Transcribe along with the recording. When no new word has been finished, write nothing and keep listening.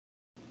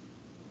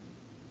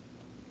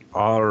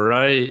All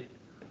right,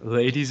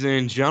 ladies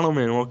and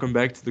gentlemen, welcome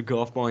back to the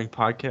Golf Balling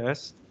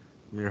Podcast.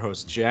 I'm your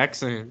host,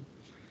 Jackson.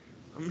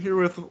 I'm here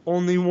with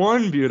only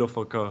one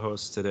beautiful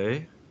co-host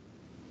today.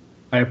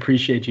 I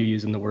appreciate you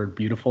using the word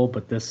beautiful,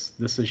 but this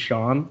is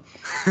Sean.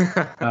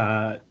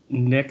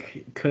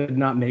 Nick could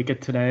not make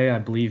it today. I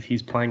believe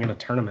he's playing in a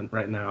tournament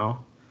right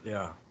now.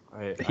 Yeah,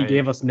 He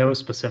gave us no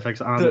specifics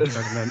on the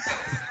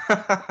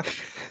tournament.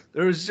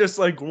 There was just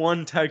like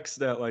one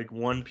text at like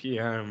 1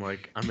 p.m.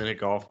 like I'm in a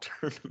golf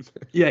tournament.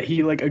 Yeah,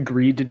 he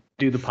agreed to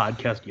do the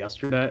podcast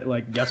yesterday.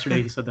 Like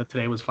yesterday, he said that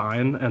today was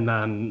fine, and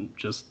then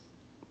just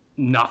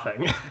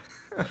nothing.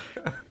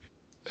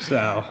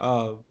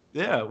 So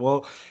Yeah,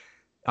 well,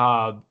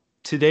 uh,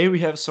 today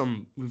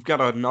we've got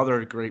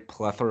another great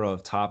plethora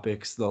of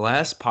topics. The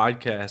last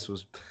podcast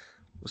was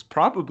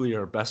probably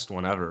our best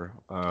one ever,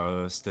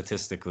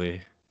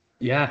 statistically.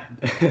 yeah,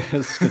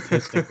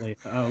 statistically,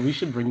 we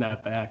should bring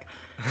that back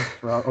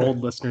for our old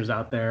listeners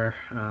out there.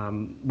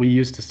 We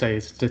used to say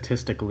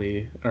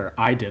statistically, or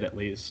I did at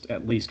least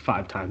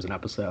 5 times an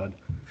episode.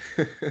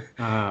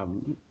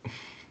 Um,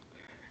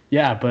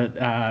 yeah,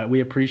 but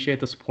we appreciate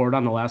the support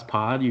on the last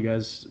pod. You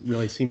guys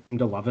really seem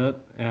to love it.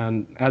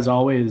 And as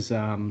always,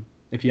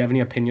 if you have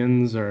any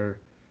opinions or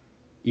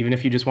even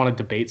if you just want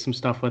to debate some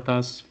stuff with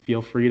us,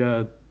 feel free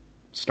to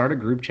start a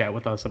group chat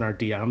with us in our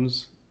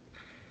DMs.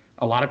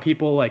 A lot of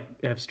people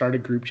have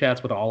started group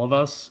chats with all of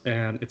us,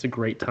 and it's a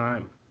great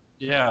time.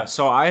 Yeah,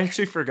 so I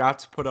actually forgot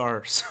to put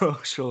our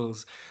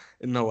socials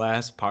in the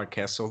last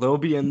podcast, so they'll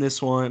be in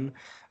this one.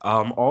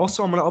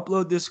 Also, I'm gonna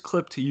upload this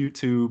clip to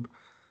YouTube.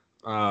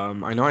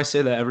 I know I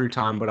say that every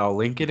time, but I'll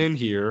link it in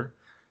here.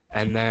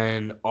 And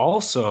then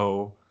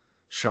also,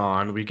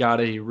 Sean, we got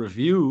a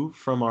review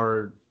from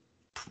our.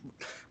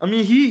 I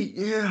mean,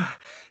 yeah,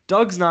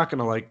 Doug's not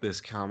gonna like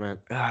this comment.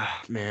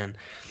 Ah, man,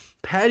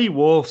 Patty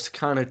Wolf's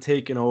kind of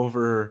taken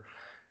over,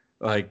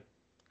 like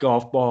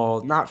golf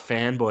ball, not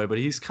fanboy, but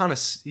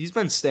he's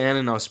been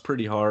standing us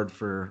pretty hard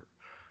for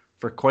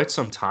quite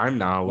some time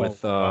now Well,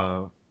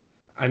 with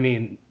I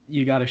mean,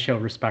 you got to show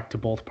respect to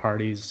both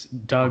parties.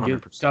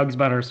 100%. Doug's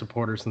been our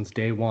supporter since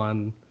day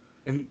one,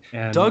 And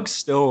and Doug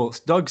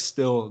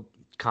still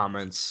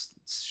comments,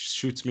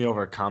 shoots me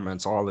over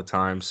comments all the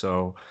time.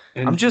 So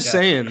I'm and just yeah,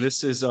 saying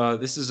this is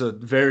a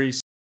very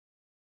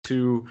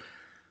two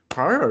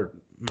probably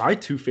my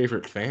two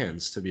favorite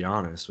fans, to be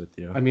honest with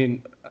you. I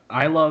mean,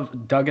 I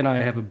love Doug and I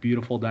have a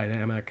beautiful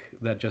dynamic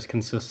that just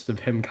consists of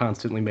him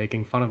constantly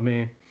making fun of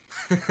me.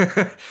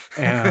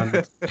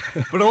 And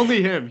But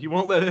only him. He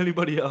won't let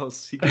anybody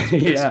else. He gets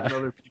pissed yeah, when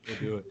other people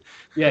do it.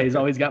 yeah, he's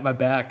always got my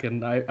back,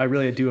 and I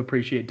really do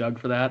appreciate Doug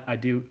for that. I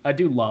do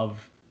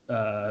love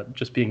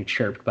just being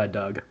chirped by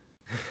Doug.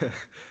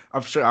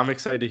 I'm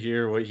excited to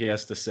hear what he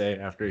has to say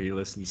after he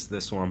listens to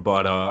this one.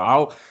 But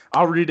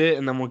I'll read it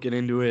and then we'll get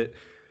into it.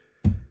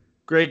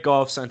 Great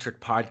golf centric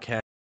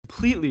podcast,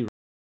 completely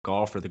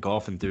golf for the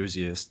golf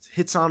enthusiast.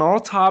 Hits on all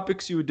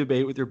topics you would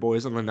debate with your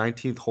boys on the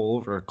 19th hole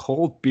over a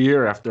cold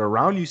beer after a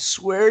round you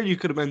swear you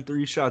could have been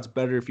 3 shots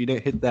better if you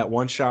didn't hit that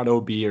one shot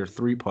OB or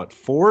 3-putt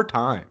 4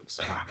 times.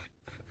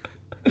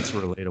 It's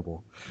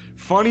relatable.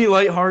 Funny,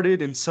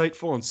 lighthearted,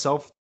 insightful, and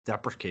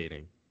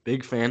self-deprecating.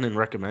 Big fan and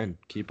recommend.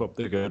 Keep up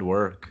the good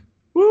work.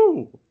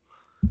 Woo!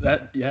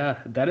 That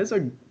is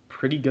a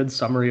pretty good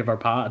summary of our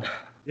pod.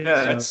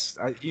 Yeah,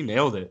 So he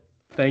nailed it.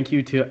 thank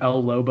you to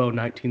El Lobo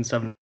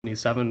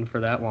 1977 for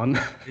that one.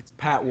 It's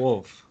Pat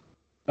Wolf.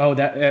 Oh,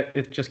 that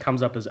it just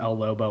comes up as El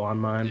Lobo on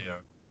mine. Yeah.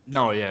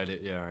 No, yeah,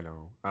 yeah, I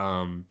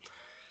know.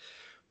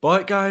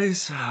 But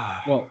guys,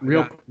 Well,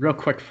 real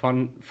quick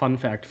fun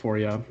fact for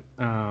you.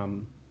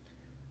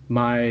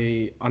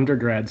 My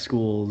undergrad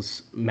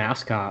school's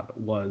mascot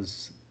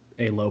was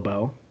a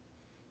Lobo.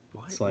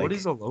 what? It's What like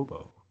is a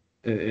Lobo?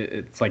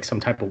 it's like some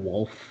type of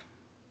wolf.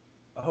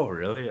 Oh,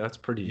 really? That's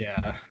pretty. Yeah.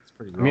 That's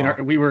pretty I mean, raw.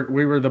 we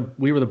were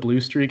the Blue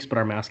Streaks, but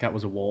our mascot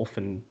was a wolf,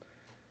 and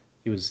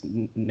he was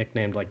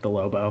nicknamed like the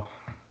Lobo.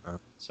 Uh,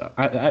 So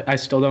I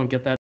still don't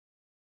get that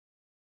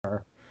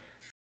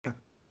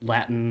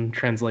Latin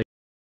translation.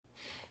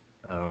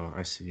 oh,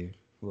 I see.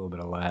 A little bit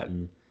of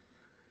Latin.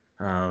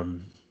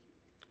 Um,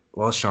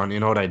 well, Sean, you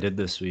know what I did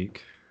this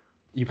week?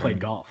 You played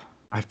golf.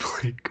 I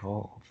played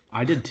golf.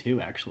 I did too,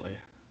 actually.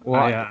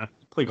 Well, I I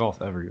play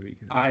golf every week.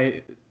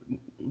 I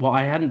well,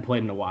 I hadn't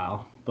played in a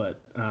while,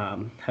 but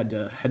had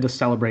to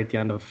celebrate the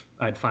end of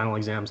I had final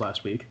exams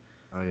last week,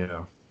 Oh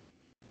yeah.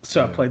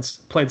 so I Yeah.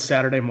 played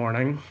Saturday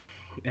morning,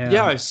 and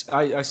Yeah, I saw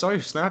your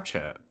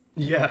Snapchat.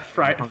 yeah,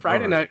 Friday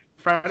Hungover.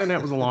 Friday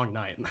night was a long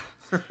night.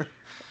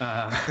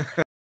 Uh,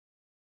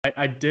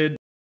 I did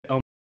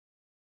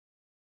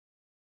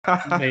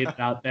made it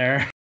out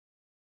there,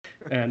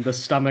 and the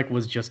stomach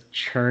was just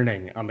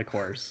churning on the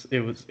course. It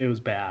was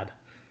bad.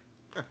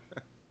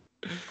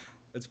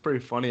 It's pretty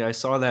funny. I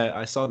saw that.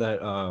 I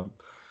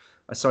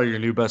saw your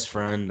new best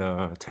friend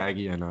tag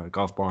you in a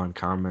golf ball in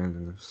comment.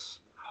 And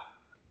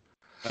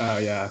Oh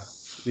yeah,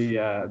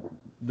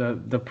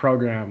 the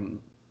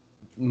program,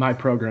 my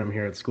program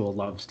here at school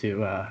loves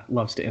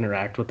to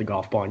interact with the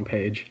golf balling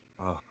page.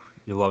 oh,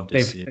 you love to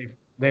They've see it. they've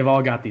they've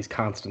all got these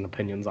constant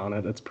opinions on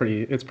it. It's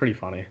pretty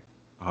funny.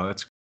 Oh,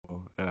 that's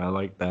cool. Yeah, I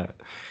like that.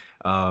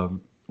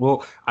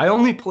 Well, I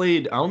only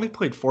played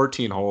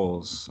 14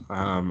 holes.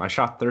 I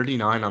shot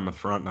 39 on the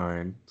front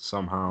nine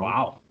somehow,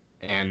 Wow.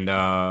 and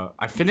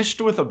I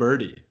finished with a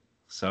birdie.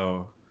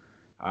 So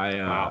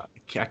Wow.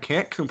 I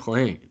can't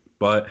complain.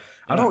 But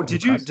I Yeah, don't.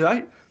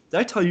 impressive. Did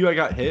I tell you I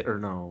got hit or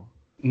no?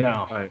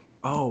 No,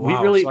 Oh we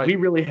wow. really we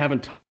really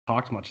haven't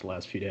talked much the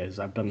last few days.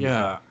 I've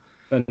Yeah.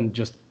 been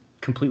just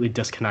completely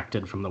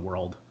disconnected from the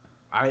world.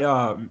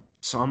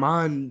 So I'm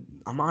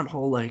on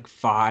hole like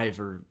 5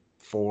 or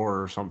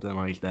 4 or something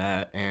like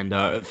that. And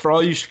for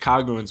all you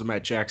Chicagoans, I'm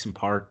at Jackson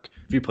Park.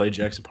 If you played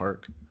Jackson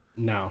Park,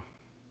 No.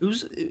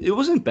 it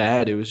wasn't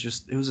bad. It was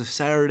a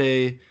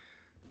Saturday.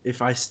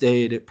 If I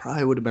stayed, it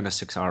probably would have been a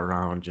 6 hour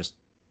round, just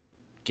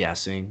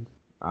guessing.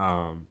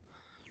 Um,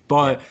 Yeah.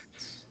 but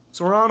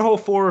so we're on hole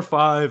 4 or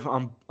 5.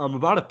 I'm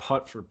about to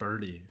putt for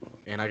birdie,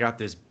 and I got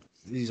this.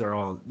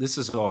 This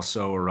is all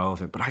so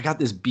irrelevant, but I got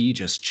this bee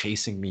just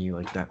chasing me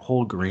like that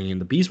whole green.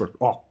 The bees were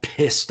all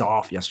pissed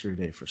off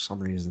yesterday for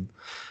some reason,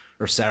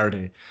 or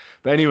Saturday.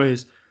 But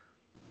anyways,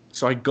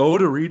 so I go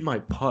to read my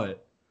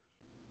putt,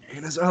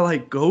 and as I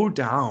like go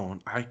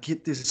down, I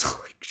get this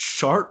like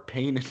sharp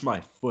pain in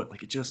my foot.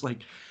 Like it just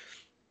like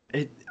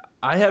it.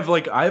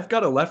 I've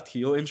got a left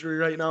heel injury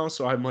right now,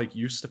 so I'm like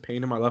used to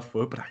pain in my left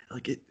foot, but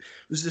it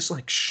was this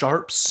like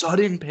sharp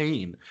sudden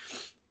pain.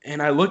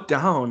 And I look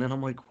down and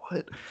I'm like,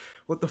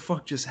 what the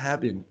fuck just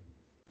happened?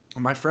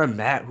 And my friend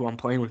Matt, who I'm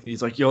playing with,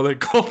 he's like, yo, that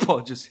golf ball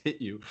just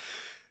hit you.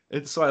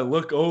 And so I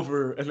look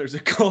over and there's a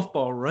golf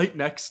ball right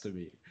next to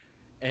me.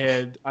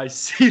 And I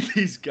see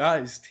these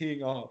guys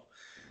teeing off.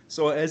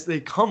 So as they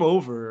come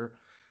over,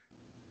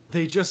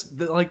 they just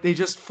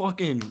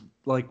fucking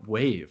like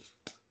wave.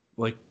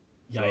 Like,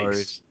 sorry.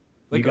 Yikes.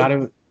 You Like gotta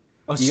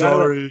a you gotta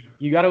sorry.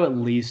 you gotta at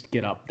least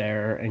get up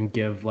there and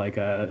give like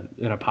an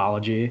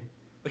apology.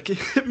 Like it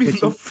hit me in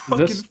It's, the is fucking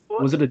this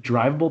foot. was it a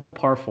drivable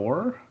par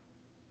four?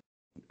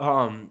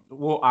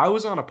 Well, I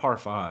was on a par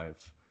 5,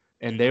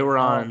 and they were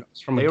Oh, on.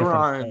 it's from a They were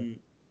different hole. on.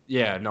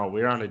 Yeah, no,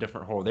 we were on a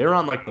different hole. They were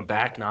on like the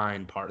back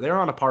nine part. They were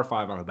on a par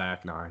 5 on the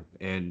back nine,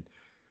 and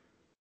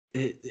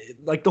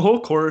like the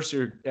whole course,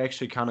 you're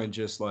actually kind of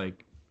just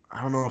like,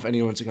 I don't know if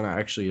anyone's gonna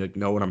actually like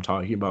know what I'm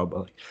talking about, but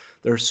like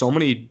there's so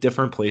many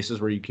different places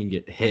where you can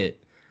get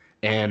hit.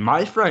 And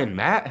my friend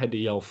Matt had to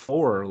yell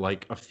four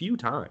like a few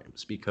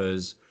times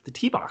because the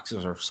tee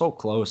boxes are so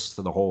close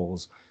to the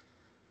holes.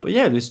 But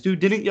yeah, this dude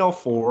didn't yell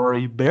for.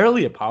 He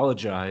barely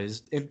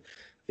apologized, and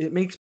it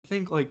makes me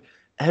think like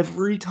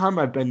every time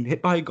I've been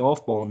hit by a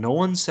golf ball, no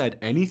one said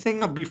anything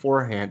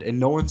beforehand, and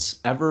no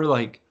one's ever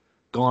like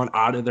gone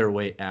out of their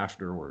way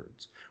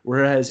afterwards.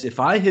 Whereas if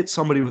I hit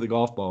somebody with a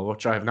golf ball,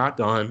 which I have not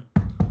done,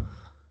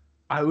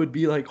 I would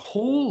be like,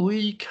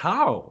 "Holy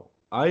cow!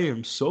 I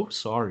am so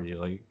sorry."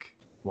 Like,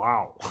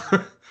 wow.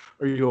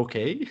 Are you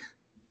okay?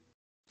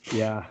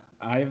 Yeah.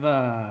 I've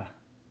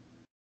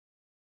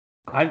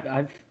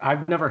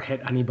never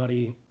hit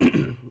anybody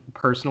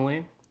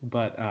personally,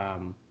 but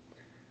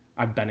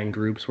I've been in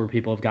groups where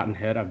people have gotten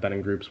hit. I've been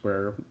in groups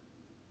where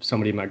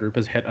somebody in my group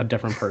has hit a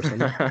different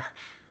person,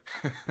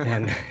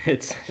 and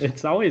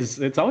it's always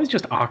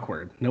just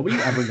awkward. Nobody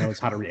ever knows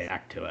how to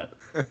react to it.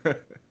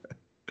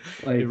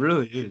 It Like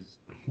really is.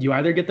 you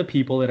either get the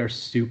people that are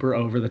super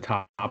over the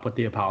top with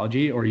the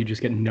apology, or you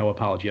just get no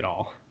apology at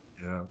all.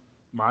 Yeah.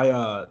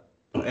 My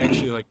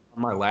actually like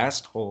on my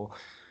last hole,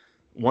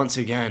 once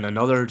again,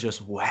 another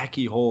just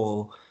wacky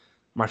hole.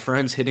 My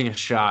friend's hitting a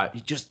shot.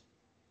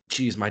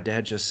 Geez, my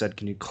dad just said,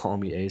 "Can you call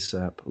me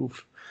ASAP?"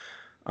 Oof.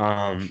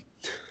 Um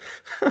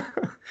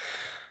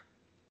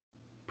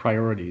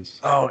Priorities.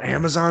 Oh,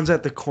 Amazon's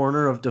at the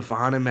corner of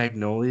Devon and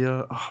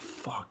Magnolia. Oh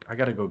fuck. I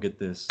gotta go get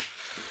this.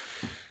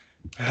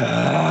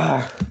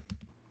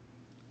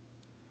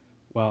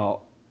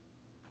 Well,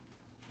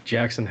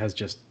 Jackson has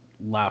just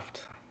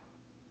left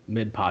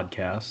mid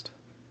podcast.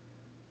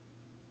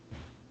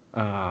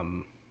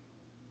 Um,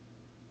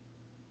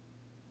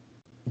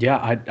 yeah,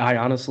 I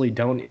honestly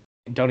don't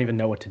even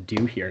know what to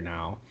do here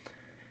now.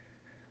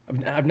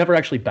 I've never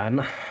actually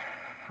been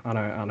on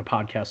a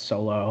podcast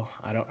solo.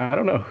 I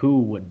don't know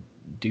who would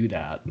do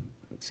that.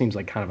 It seems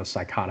like kind of a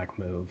psychotic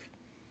move.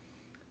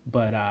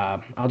 But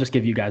I'll just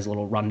give you guys a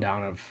little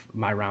rundown of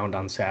my round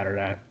on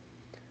Saturday.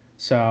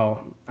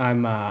 So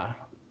I'm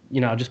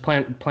just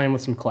playing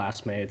with some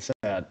classmates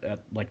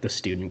at like the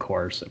student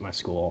course at my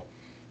school.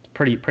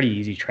 Pretty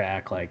easy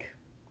track, like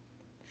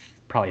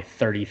probably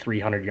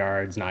 3,300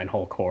 yards,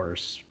 9-hole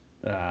course,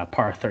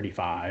 par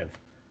 35.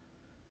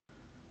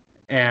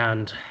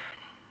 And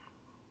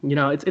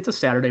it's a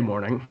Saturday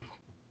morning.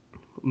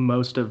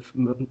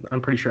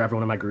 I'm pretty sure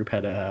everyone in my group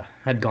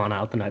had gone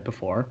out the night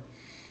before,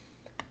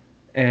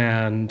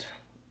 and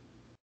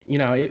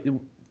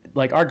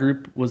like our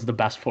group was the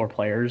best 4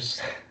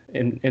 players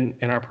in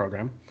our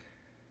program,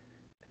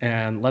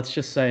 and let's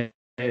just say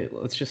it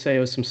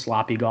was some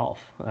sloppy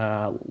golf,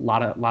 a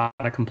lot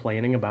of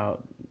complaining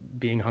about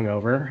being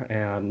hungover,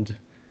 and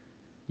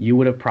you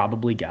would have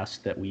probably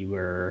guessed that we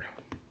were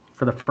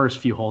for the first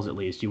few holes at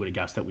least, you would have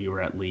guessed that we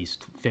were at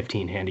least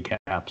 15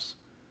 handicaps,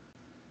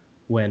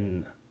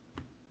 when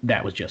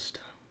that was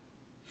just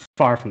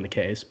far from the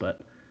case.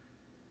 But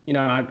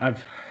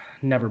I've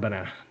never been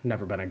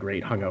a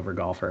great hungover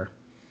golfer.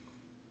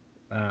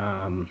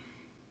 But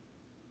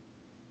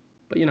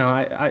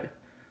I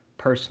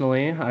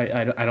personally,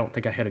 I don't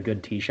think I hit a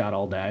good tee shot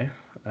all day.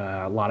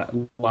 A lot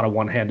of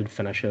one-handed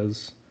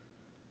finishes.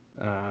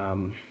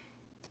 A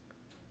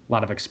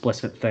lot of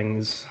explicit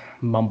things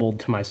mumbled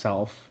to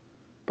myself.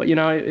 But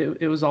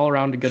it was all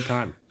around a good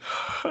time.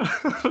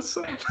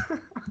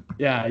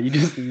 Yeah, you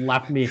just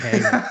left me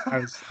hanging.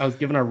 I was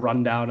given a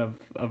rundown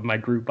of my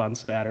group on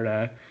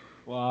Saturday.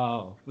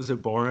 Wow, was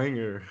it boring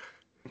or?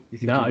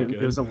 No,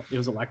 it was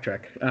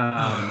electric.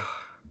 God,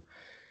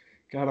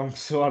 I'm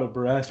so out of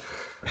breath.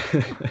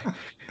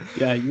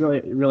 Yeah, you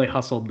really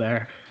hustled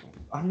there.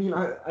 I mean,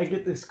 I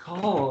get this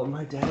call and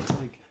my dad's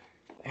like,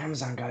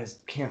 Amazon guys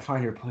can't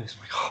find your place.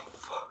 I'm like, oh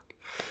fuck.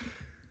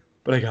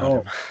 But I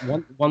got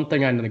him. One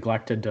thing I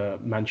neglected to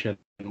mention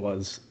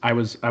was I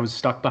was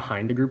stuck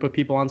behind a group of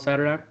people on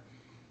Saturday.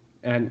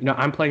 And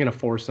I'm playing in a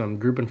foursome.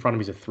 Group in front of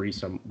me is a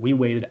threesome. We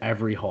waited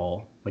every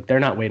hole. Like,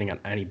 they're not waiting on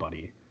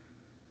anybody.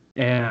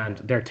 And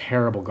they're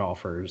terrible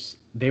golfers.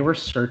 They were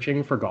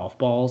searching for golf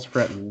balls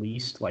for at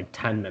least like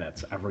 10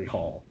 minutes every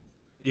hole.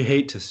 You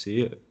hate to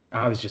see it.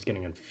 I was just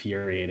getting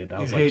infuriated. I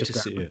was like,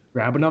 just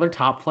grab another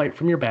Top Flight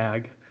from your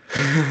bag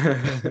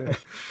and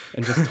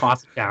just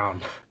toss it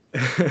down.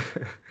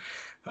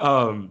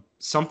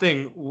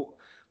 Something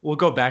we'll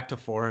go back to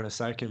four in a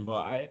second,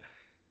 but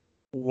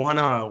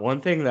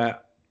one thing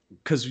that,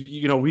 because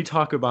we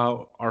talk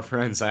about our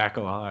friend Zach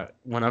a lot.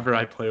 Whenever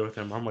I play with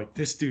him, I'm like,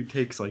 this dude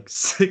takes like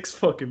 6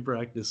 fucking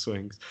practice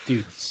swings.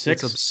 Dude,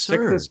 six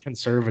is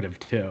conservative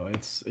too.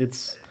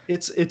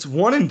 It's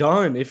one and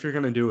done if you're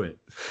gonna do it.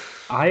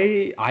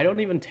 I don't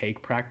even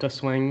take practice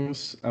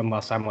swings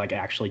unless I'm like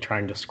actually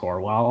trying to score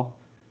well.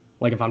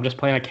 Like, if I'm just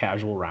playing a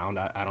casual round,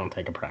 I don't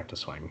take a practice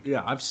swing.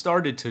 Yeah, I've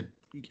started to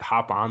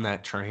hop on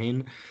that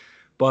train,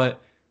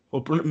 but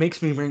what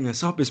makes me bring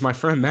this up is my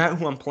friend Matt,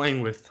 who I'm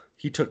playing with.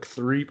 He took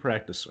 3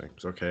 practice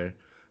swings, okay?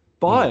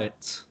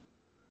 But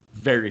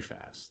very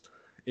fast.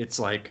 It's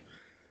like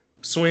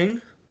swing,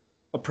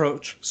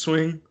 approach,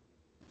 swing,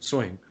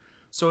 swing.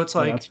 So it's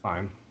like, that's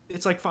fine.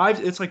 It's like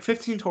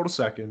 15 total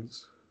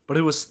seconds, but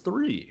it was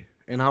 3.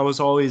 And I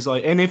was always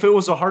like, and if it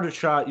was a harder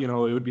shot, it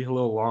would be a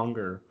little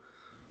longer.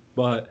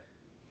 But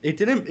it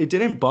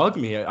didn't bug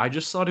me. I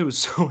just thought it was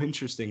so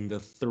interesting. The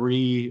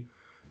 3,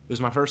 it was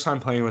my first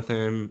time playing with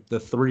him. The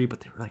 3,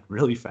 but they were like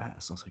really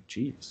fast. I was like,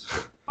 geez.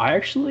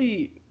 I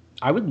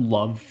would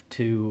love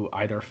to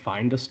either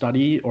find a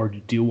study or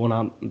do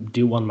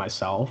one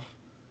myself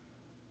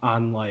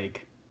on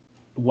like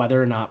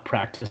whether or not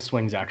practice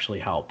swings actually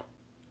help.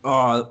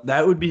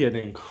 That would be an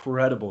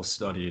incredible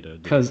study to do.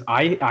 Because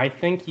I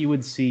think you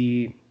would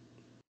see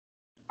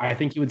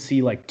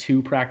like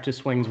 2 practice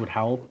swings would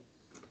help,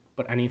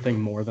 but anything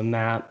more than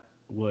that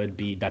would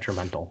be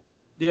detrimental.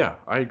 Yeah,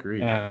 I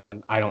agree. And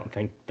I don't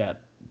think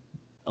that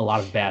a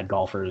lot of bad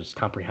golfers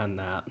comprehend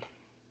that.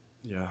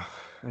 Yeah,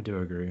 I do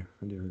agree.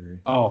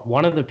 Oh,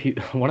 one of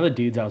the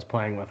dudes I was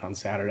playing with on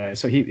Saturday.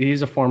 So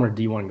he's a former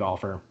D1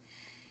 golfer,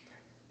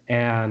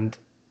 and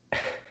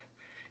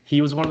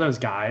he was one of those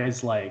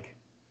guys, like,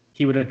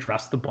 he would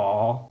address the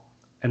ball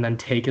and then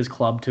take his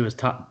club to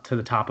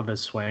the top of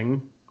his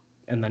swing,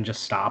 and then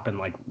just stop and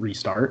like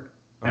restart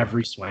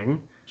every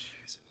swing.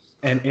 Jesus.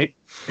 And it,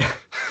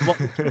 well,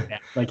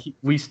 like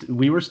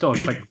we were still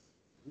like,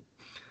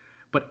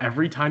 but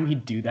every time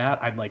he'd do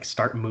that, I'd like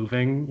start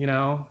moving,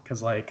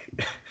 because like,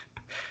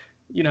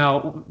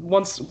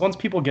 once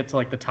people get to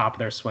like the top of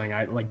their swing,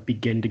 I like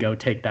begin to go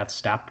take that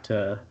step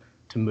to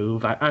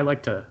move. I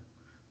like to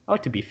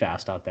be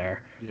fast out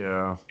there.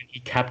 Yeah.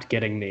 He kept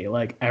getting me,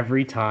 like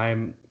every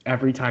time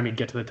he'd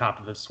get to the top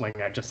of the swing,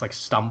 I'd just like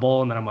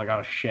stumble, and then I'm like,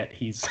 oh shit,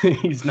 he's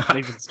not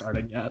even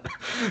starting yet.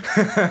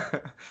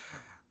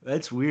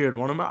 That's weird.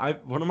 One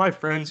of my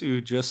friends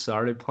who just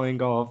started playing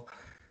golf,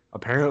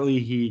 apparently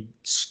he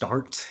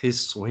starts his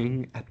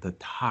swing at the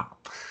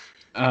top.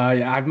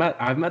 Yeah,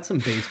 I've met some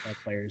baseball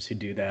players who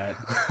do that.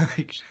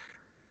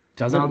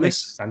 Doesn't make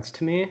sense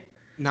to me.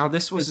 Now,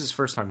 this was his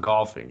first time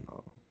golfing,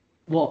 though.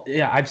 Well,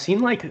 yeah, I've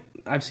seen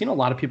a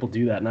lot of people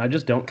do that, and I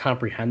just don't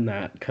comprehend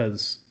that,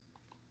 because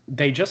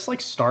they just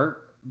like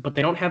start, but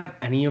they don't have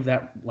any of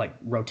that like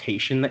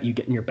rotation that you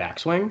get in your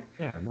backswing.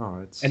 Yeah,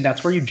 no, and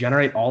that's where you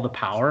generate all the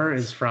power,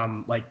 is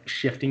from like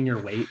shifting your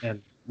weight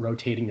and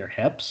rotating your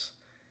hips.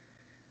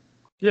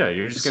 Yeah,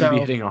 you're just gonna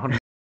be hitting 100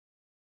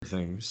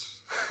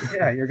 things.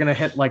 Yeah, you're gonna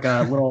hit like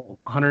a little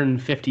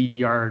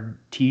 150-yard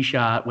tee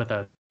shot with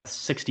a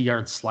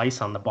 60-yard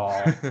slice on the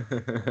ball.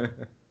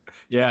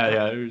 Yeah.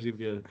 There's gonna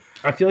be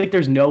I feel like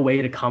there's no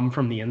way to come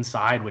from the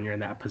inside when you're in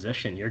that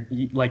position.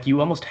 You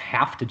almost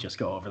have to just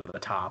go over the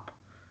top.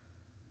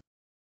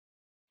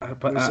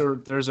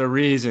 But there's a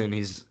reason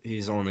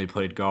he's only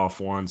played golf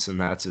once, and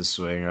that's his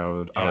swing. I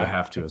would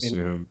have to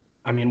assume.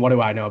 I mean, what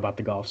do I know about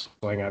the golf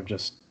swing? I've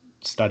just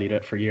studied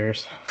it for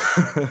years.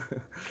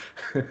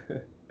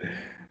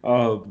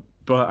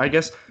 But I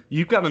guess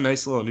you've got a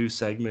nice little new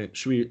segment.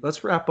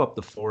 Let's wrap up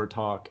the four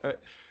talk.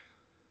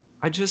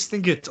 I just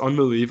think it's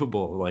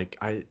unbelievable. Like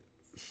the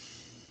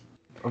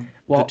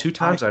Well, two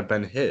times I've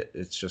been hit,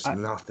 it's just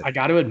nothing. I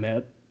got to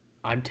admit,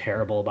 I'm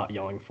terrible about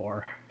yelling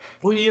four.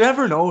 Well, you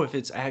never know if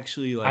it's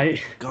actually like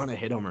I gonna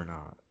hit him or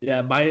not.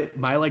 Yeah,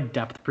 my like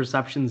depth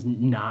perception's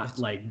not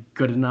like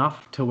good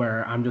enough to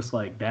where I'm just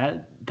like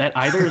that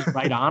either is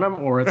right on him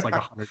or it's like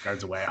 100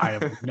 yards away. I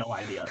have no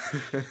idea.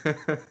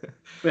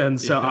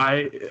 And so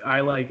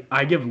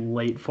I give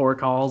late four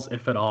calls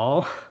if at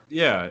all.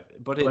 Yeah,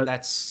 but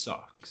that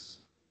sucks.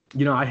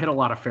 You know, I hit a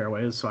lot of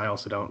fairways, so I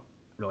also don't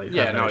really.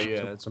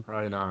 It's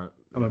probably not.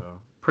 I'm a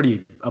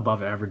pretty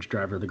above average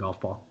driver of the golf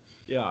ball.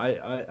 Yeah,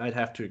 I'd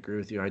have to agree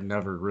with you. I'd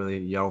never really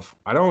yell.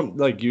 I don't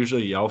like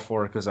usually yell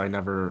for it because I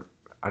don't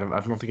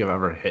think I've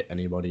ever hit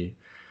anybody.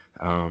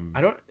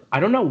 I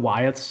don't know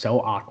why it's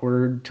so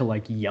awkward to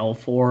like yell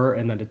for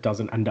and then it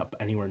doesn't end up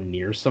anywhere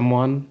near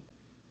someone.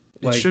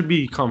 It should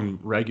become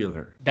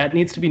regular. That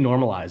needs to be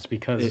normalized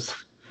because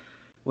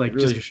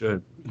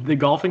should. The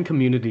golfing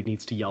community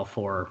needs to yell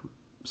for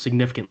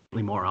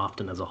significantly more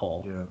often as a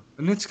whole. Yeah,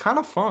 and it's kind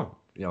of fun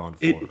yelling for.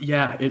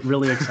 It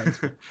really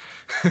excites me.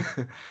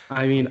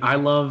 I mean, I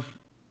love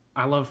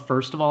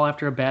first of all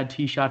after a bad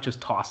tee shot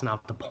just tossing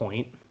out the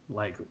point,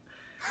 like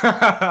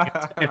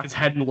if it's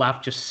heading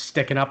left, just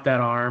sticking up that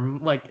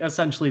arm, like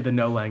essentially the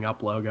no laying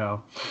up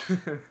logo.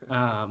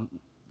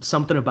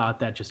 Something about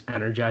that just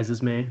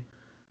energizes me.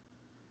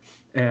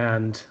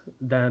 And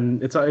then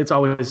it's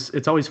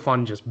always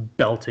fun just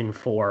belting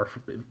for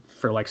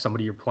like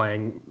somebody you're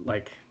playing.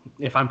 Like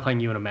if I'm playing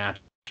you in a match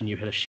and you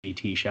hit a shitty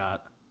tee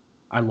shot,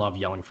 I love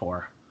yelling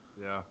for.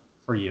 Yeah.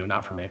 For you,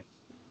 not for me.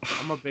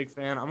 I'm a big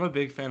fan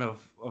of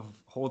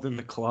holding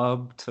the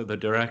club to the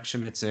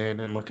direction it's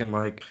in and looking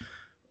like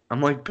I'm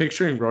like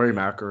picturing Rory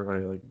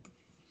McIlroy like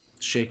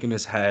shaking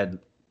his head,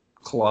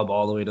 club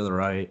all the way to the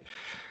right.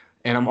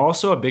 And I'm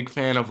also a big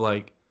fan of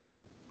like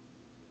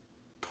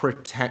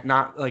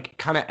not like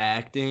kind of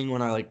acting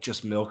when I like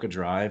just milk a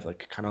drive,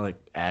 like kind of like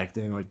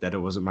acting like that it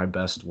wasn't my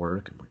best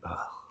work. I'm like,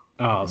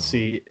 oh,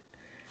 see,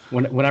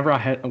 whenever I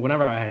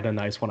had a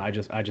nice one, I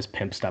just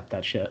pimp step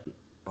that shit.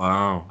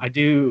 Wow. I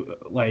do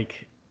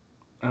like,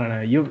 I don't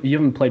know. You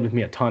haven't played with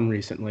me a ton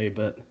recently,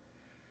 but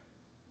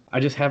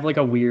I just have like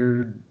a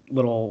weird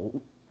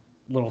little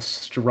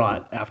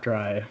strut after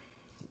I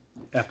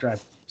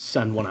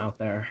send one out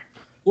there.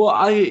 Well,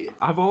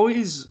 I've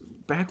always,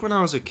 back when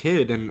I was a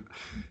kid and,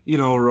 you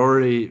know,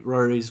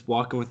 Rory's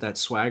walking with that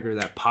swagger,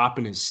 that pop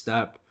in his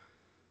step.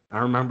 I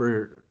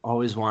remember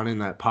always wanting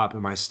that pop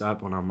in my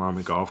step when I'm on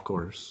the golf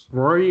course.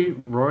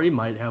 Rory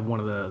might have one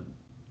of the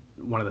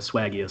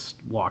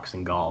swaggiest walks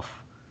in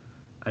golf.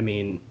 I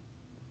mean,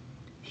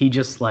 he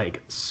just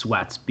like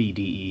sweats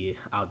BDE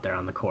out there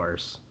on the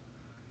course.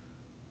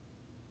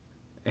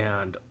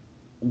 And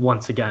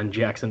once again,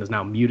 Jackson has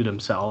now muted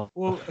himself.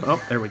 Well,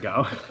 oh, there we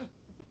go.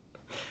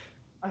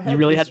 You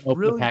really had to open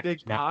really the package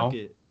big now.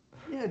 Pocket.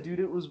 Yeah, dude,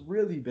 it was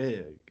really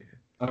big.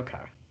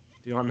 Okay.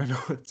 Do you want to know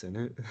what's in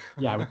it?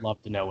 Yeah, I would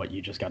love to know what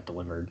you just got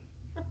delivered.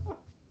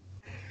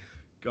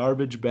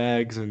 Garbage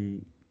bags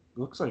and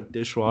looks like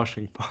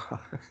dishwashing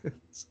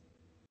pots.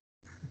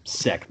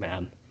 Sick,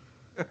 man.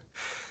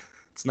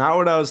 It's not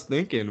what I was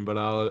thinking, but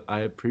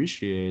I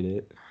appreciate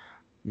it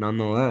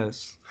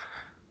nonetheless.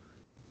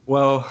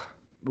 Well,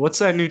 what's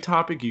that new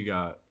topic you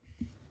got?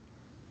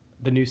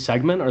 The new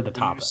segment or the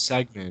topic? New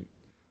segment.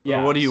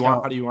 Yeah. Or what do you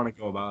want? How do you want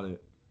to go about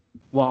it?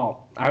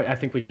 Well, I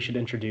think we should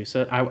introduce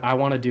it. I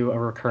want to do a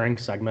recurring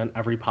segment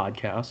every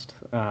podcast,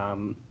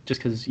 just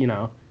because, you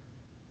know,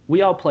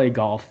 we all play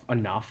golf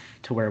enough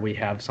to where we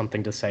have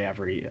something to say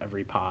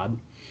every pod.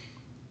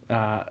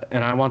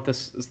 And I want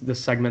this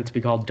segment to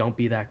be called "Don't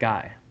Be That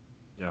Guy."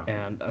 Yeah.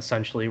 And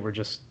essentially, we're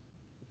just,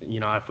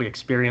 you know, if we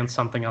experience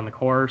something on the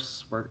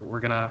course, we're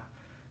gonna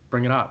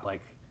bring it up,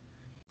 like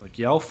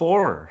yell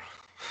for.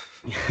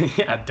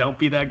 Yeah, don't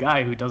be that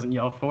guy who doesn't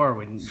yell for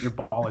when your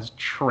ball is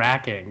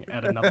tracking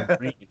at another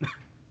green.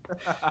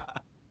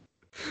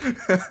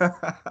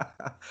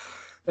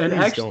 And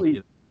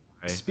actually,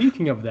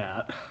 speaking of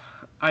that,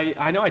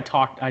 I know I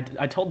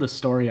told this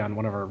story on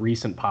one of our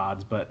recent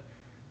pods, but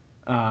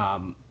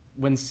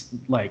when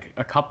like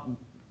a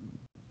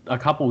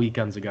couple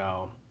weekends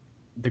ago,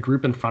 the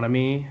group in front of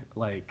me,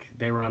 like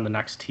they were on the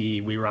next tee,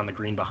 we were on the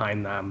green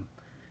behind them.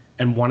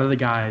 And one of the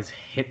guys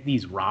hit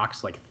these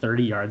rocks like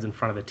 30 yards in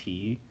front of the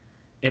tee.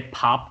 It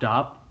popped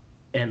up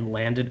and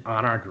landed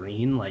on our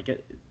green. Like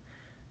it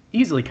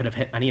easily could have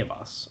hit any of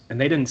us.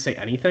 And they didn't say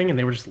anything, and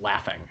they were just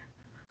laughing.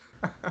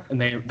 And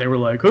they were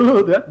like,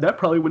 oh, that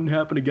probably wouldn't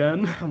happen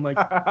again. I'm like,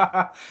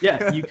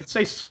 yeah, you could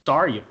say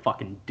sorry, you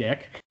fucking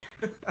dick.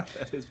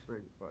 That is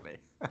pretty funny.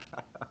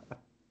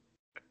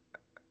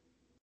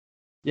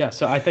 Yeah,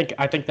 so I think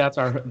that's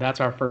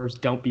our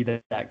first "Don't Be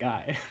that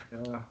guy."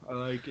 Yeah, I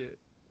like it.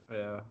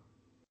 Yeah.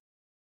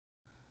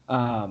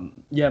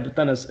 Yeah, but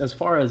then as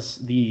far as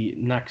the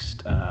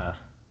next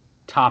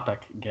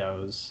topic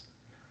goes,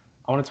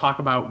 I want to talk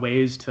about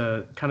ways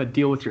to kind of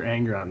deal with your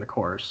anger on the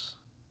course.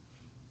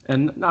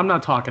 And I'm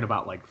not talking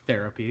about like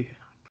therapy,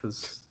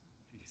 because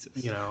Jesus.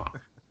 you know,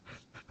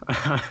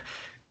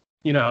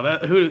 you know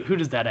that who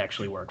does that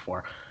actually work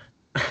for?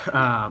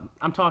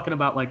 I'm talking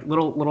about like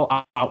little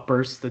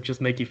outbursts that just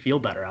make you feel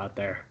better out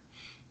there.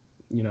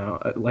 You know,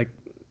 like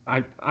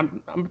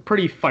I'm a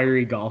pretty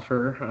fiery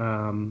golfer.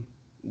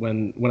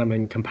 When I'm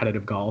in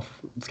competitive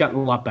golf, it's gotten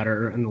a lot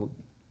better in the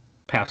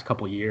past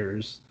couple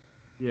years,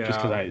 just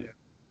because Yeah.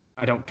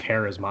 I don't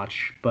care as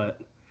much.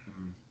 But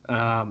Mhm.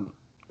 um,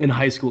 in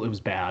high school, it was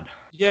bad.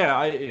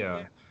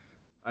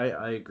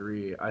 I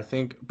agree. I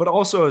think, but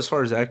also as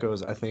far as that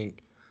goes, I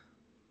think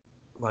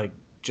like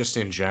just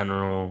in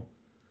general,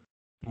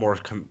 more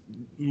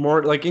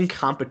more like in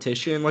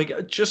competition,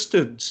 like just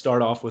to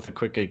start off with a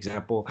quick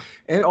example.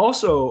 And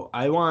also,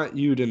 I want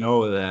you to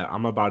know that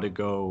I'm about to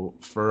go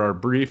for our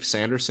brief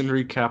Sanderson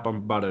recap. I'm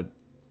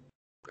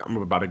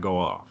about to go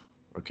off.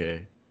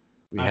 Okay.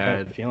 We I have a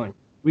had feeling.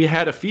 we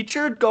had a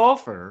featured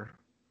golfer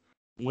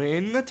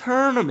win the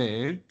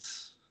tournament.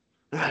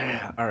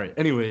 All right.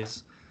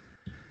 Anyways,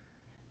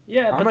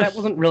 Yeah, I'm but a that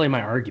wasn't really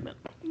my argument.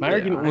 My yeah,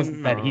 argument I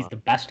wasn't that he's know. the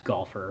best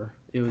golfer.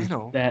 It I was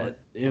know, but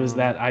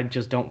that I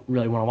just don't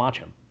really want to watch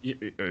him. you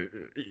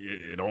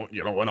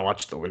don't want to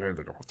watch the winner of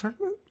the golf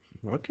tournament?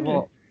 Okay.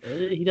 Well,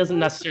 he doesn't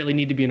necessarily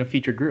need to be in a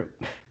featured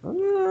group.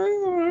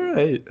 All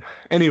right.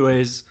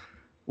 Anyways,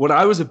 what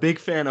I was a big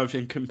fan of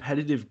in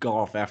competitive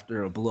golf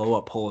after a blow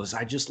up hole is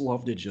I just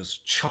love to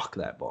just chuck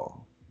that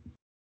ball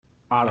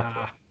out of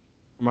play. Uh,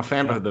 I'm a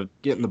fan yeah, of the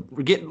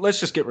getting. Let's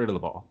just get rid of the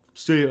ball.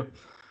 See ya.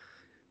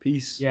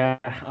 Peace. yeah,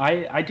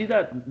 I do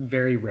that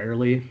very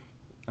rarely.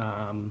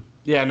 Um,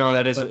 Yeah, no,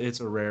 but it's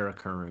a rare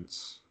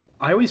occurrence.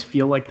 I always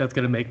feel like that's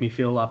gonna make me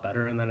feel a lot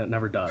better, and then it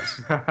never does.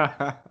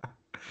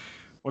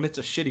 When it's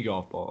a shitty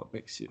golf ball, it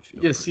makes you feel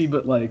Yeah, pretty. see,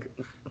 but like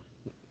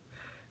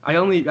I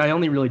only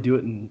really do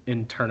it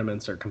in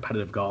tournaments or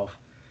competitive golf.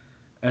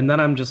 And then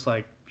I'm just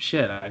like,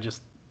 shit, I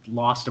just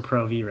lost a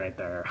Pro V right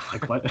there.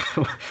 Like what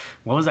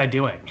what was I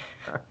doing?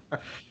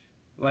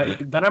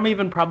 Like then I'm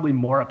even probably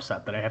more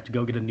upset that I have to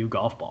go get a new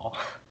golf ball.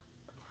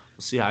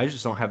 See, I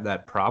just don't have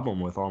that problem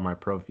with all my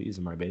pro fees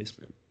in my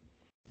basement.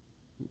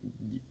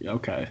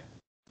 Okay.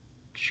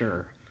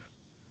 Sure.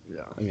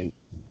 Yeah. I mean,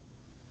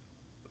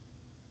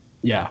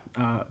 yeah.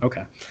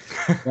 Okay.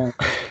 Well,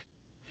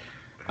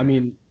 I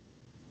mean,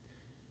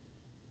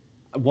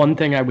 one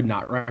thing I would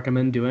not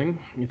recommend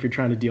doing if you're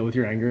trying to deal with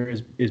your anger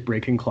is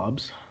breaking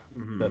clubs.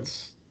 Hmm.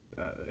 That's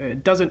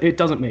it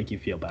doesn't make you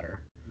feel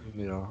better.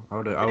 You know,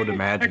 I would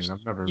imagine. Actually,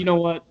 I've never. you know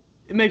what?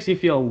 It makes you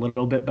feel a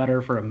little bit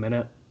better for a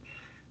minute,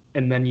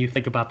 and then you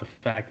think about the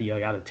fact that you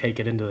got to take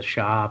it into the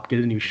shop, get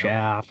a new Yep.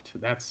 shaft.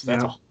 That's a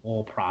Yep.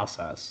 whole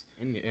process.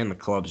 And the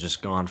club's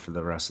just gone for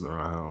the rest of the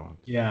round.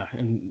 Yeah,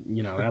 and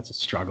that's a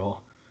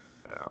struggle.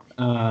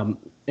 Yeah.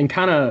 And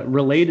kind of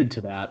related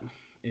to that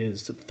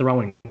is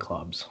throwing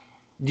clubs.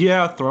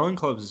 Yeah, throwing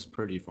clubs is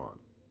pretty fun.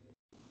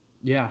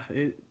 Yeah,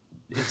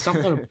 it's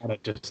something about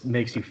it just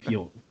makes you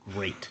feel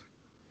great.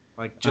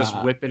 Like just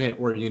Uh, whipping it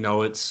where you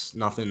know it's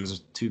nothing's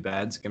too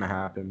bad's gonna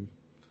happen.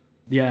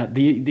 yeah,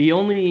 the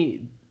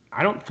only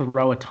I don't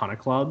throw a ton of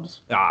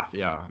clubs. Ah,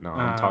 yeah, no,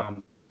 I'm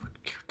talking Um,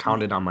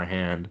 counted on my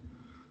hand.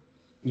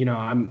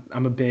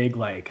 I'm a big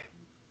like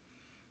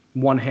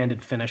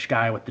one-handed finish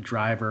guy with the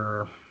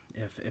driver.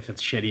 If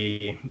it's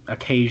shitty,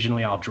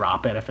 occasionally I'll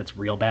drop it if it's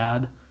real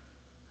bad.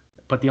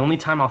 But the only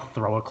time I'll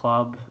throw a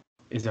club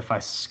is if I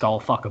skull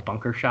fuck a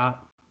bunker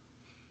shot.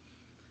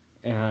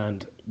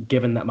 And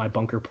given that my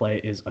bunker play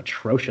is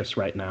atrocious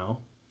right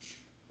now,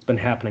 it's been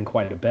happening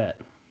quite a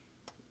bit.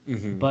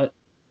 Mm-hmm. But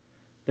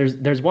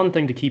there's one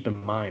thing to keep in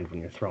mind when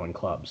you're throwing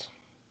clubs,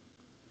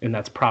 and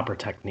that's proper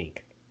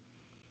technique.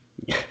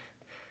 You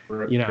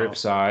know, Grip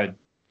side,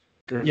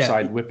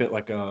 yeah. whip it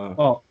like a.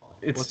 Well,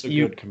 What's it's a good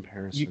you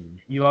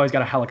comparison? you always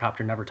got a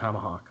helicopter, never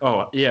tomahawk.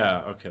 Oh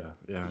yeah, okay,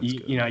 yeah, that's You,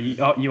 good. you know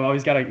you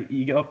always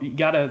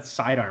gotta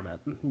sidearm it.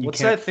 You What's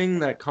can't that thing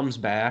that comes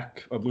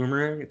back? A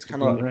boomerang? It's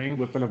kind of like boomerang.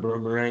 whipping a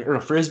boomerang or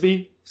a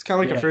frisbee. It's kind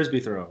of like a Yeah, frisbee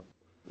throw.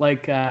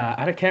 like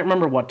I can't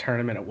remember what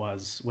tournament it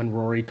was when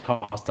Rory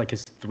tossed like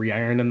his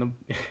 3-iron in the in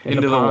the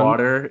Into the pond.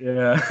 water.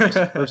 Yeah.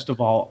 First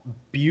of all,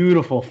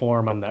 beautiful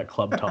form on that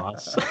club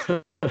toss.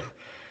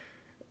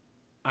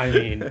 I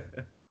mean,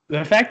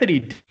 the fact that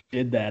he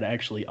did that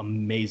actually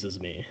amazes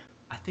me.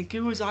 I think it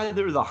was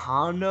either the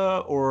Honda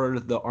or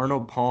the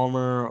Arnold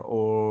Palmer The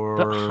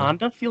or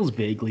Honda feels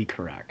vaguely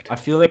correct. I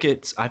feel like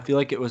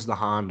it was the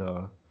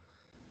Honda.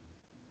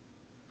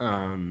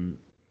 Um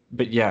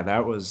but yeah,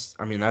 that was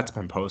I mean that's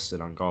been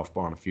posted on Golf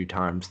Ball a few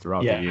times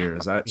throughout the Yeah,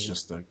 years. I That's mean,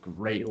 just a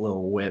great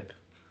little whip.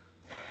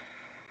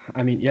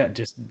 yeah,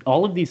 just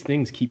all of these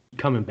things keep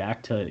coming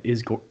back to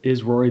is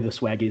Rory the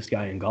swaggiest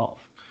guy in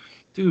golf?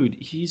 Dude,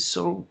 he's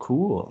so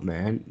cool,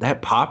 man.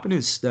 That pop in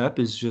his step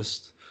is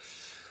just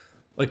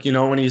like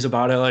when he's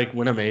about to like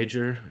win a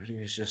major,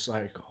 he's just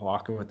like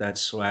walking with that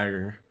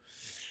swagger.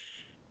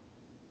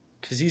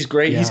 Cause he's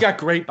great. He's Yeah, got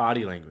great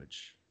body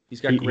language.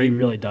 He's got he great.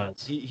 really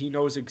does. He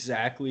knows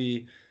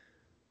exactly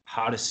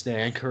how to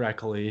stand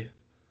correctly.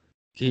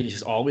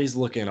 He's always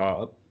looking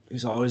up.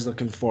 He's always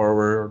looking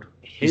forward.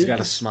 He's got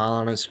a smile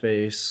on his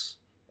face,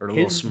 or a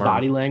little his smirk.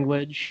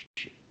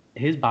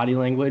 his body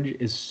language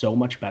is so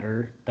much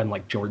better than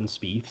like Jordan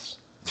Spieth's.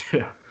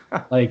 Yeah.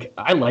 Like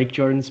I like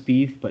Jordan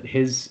Spieth, but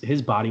his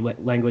body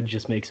language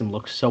just makes him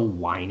look so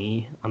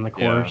whiny on the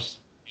course.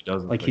 He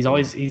doesn't. Like he's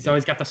always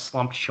got the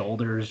slumped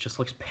shoulders, just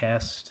looks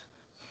pissed.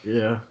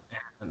 Yeah.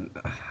 And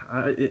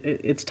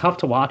it's tough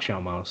to watch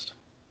almost.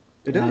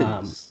 It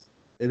is.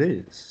 It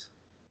is.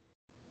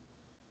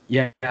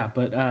 Yeah,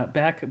 but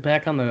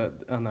back on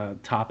the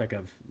topic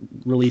of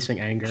releasing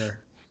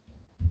anger,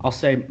 I'll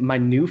say my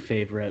new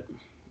favorite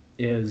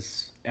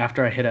is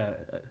after I hit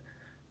a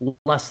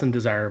less than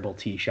desirable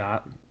tee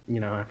shot. You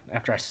know,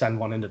 after I send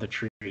one into the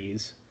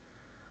trees,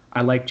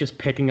 I like just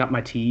picking up my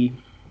tee.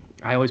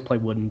 I always play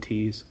wooden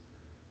tees,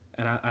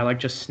 and I like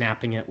just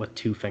snapping it with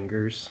 2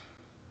 fingers.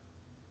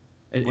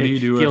 What do you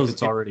do if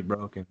it's already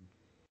broken?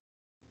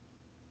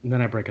 And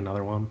then I break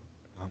another one.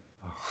 Oh.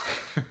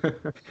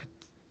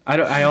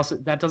 I also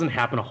that doesn't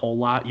happen a whole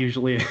lot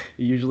usually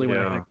when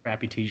I hit a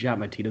crappy tee shot,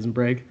 my tee doesn't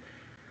break.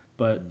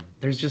 But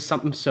there's just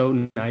something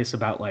so nice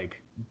about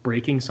like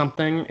breaking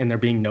something and there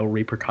being no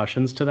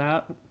repercussions to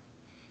that.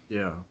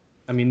 Yeah.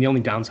 I mean, the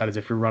only downside is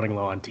if you're running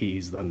low on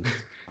tees, then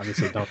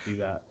obviously don't do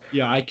that.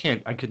 Yeah, I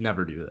could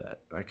never do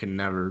that. I can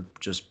never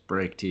just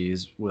break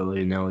tees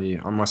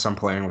willy-nilly unless I'm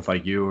playing with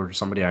like you or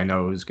somebody I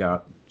know who's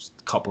got just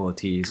a couple of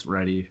tees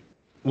ready.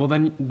 Well,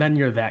 then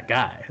you're that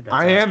guy.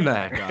 I am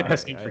that guy.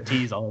 Asking for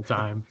tees all the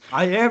time.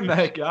 I am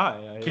that guy.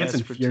 It's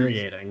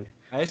infuriating.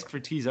 I ask for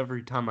tees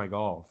every time I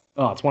golf.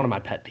 Oh, it's one of my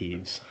pet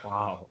peeves.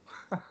 Wow.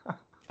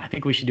 I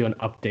think we should do an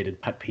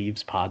updated pet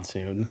peeves pod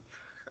soon.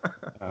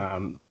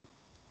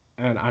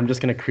 And I'm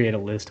just going to create a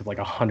list of like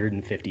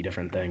 150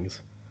 different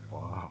things.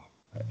 Wow.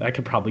 I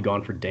could probably go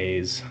on for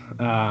days.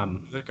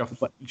 Like a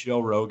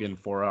Joe Rogan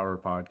 4-hour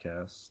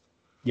podcast.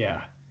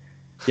 Yeah.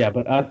 Yeah,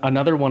 but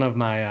another one of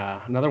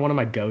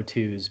my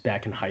go-tos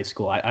back in high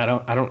school. I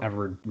don't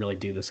ever really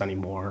do this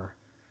anymore.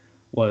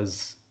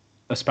 Was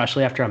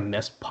especially after a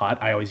missed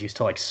putt, I always used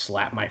to like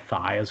slap my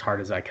thigh as hard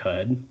as I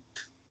could.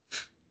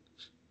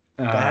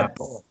 Bad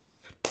boy.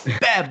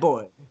 Bad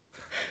boy.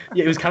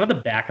 Yeah, it was kind of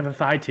the back of the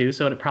thigh too,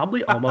 so it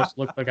probably almost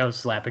looked like I was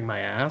slapping my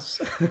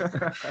ass.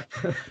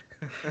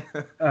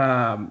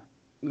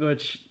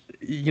 Which,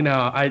 you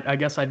know, I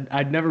guess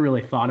I'd never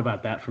really thought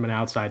about that from an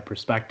outside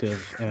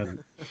perspective,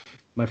 and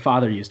my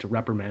father used to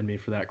reprimand me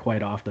for that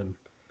quite often.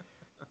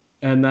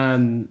 And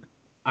then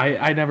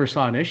I never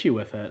saw an issue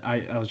with it.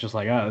 I was just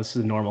like, oh, this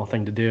is a normal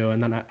thing to do.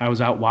 And then I was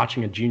out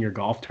watching a junior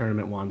golf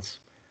tournament once,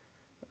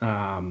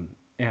 and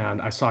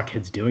I saw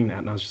kids doing that,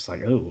 and I was just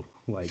like, oh,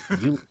 like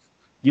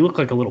you look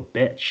like a little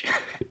bitch.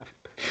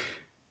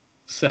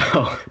 So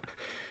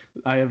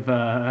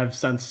I've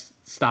since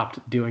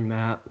stopped doing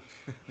that.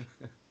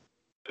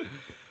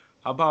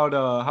 How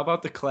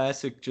about the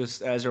classic,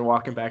 just as you're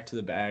walking back to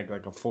the bag,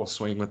 like a full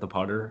swing with the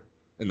putter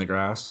in the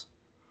grass?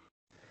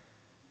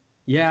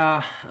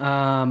 Yeah,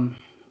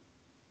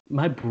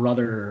 my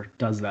brother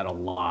does that a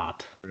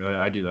lot. Really,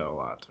 I do that a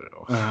lot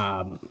too.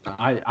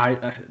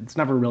 I it's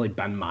never really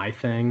been my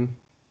thing.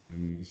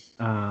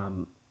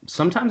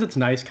 Sometimes it's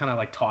nice kind of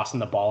like tossing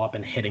the ball up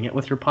and hitting it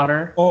with your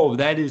putter. Oh,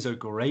 that is a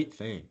great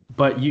thing.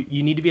 But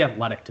you need to be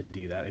athletic to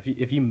do that.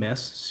 If you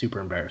miss, super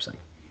embarrassing.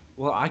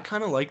 Well, I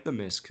kind of like the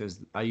miss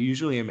because I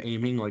usually am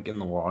aiming like in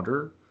the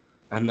water,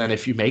 and then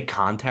if you make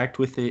contact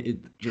with it,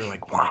 you're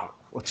like, wow,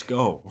 let's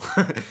go.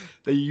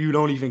 That you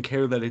don't even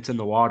care that it's in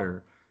the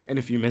water, and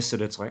if you miss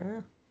it, it's like,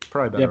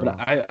 probably better. Yeah,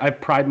 but I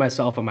pride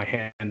myself on my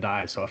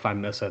hand-eye, so if I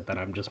miss it, then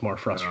I'm just more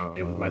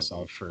frustrated with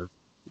myself for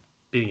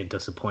being a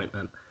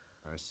disappointment.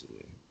 I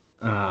see.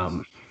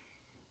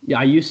 Yeah,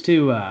 I used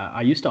to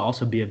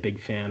also be a big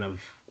fan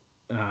of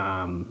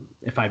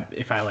if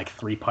I like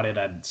 3-putted,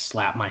 I'd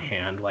slap my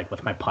hand like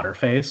with my putter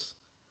face.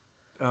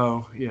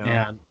 Oh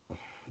yeah. And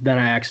then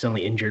I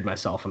accidentally injured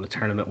myself in the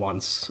tournament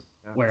once,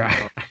 where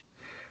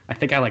I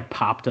think I like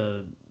popped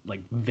a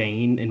like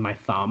vein in my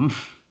thumb.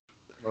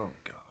 Oh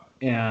god.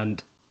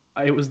 And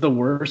it was the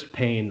worst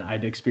pain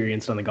I'd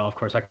experienced on the golf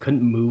course. I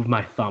couldn't move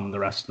my thumb the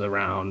rest of the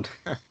round.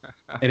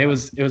 And it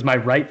was my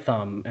right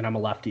thumb, and I'm a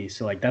lefty,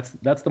 so like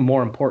that's the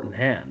more important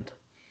hand.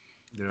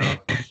 Yeah.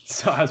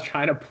 So I was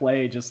trying to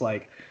play just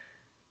like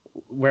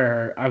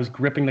where I was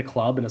gripping the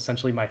club, and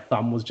essentially my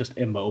thumb was just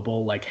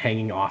immobile, like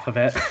hanging off of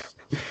it.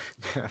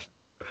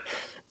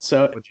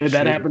 So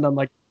that happened on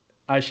like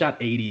I shot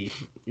 80,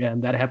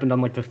 and that happened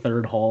on like the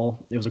 3rd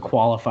hole. It was a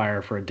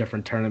qualifier for a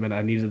different tournament.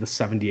 I needed the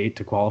 78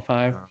 to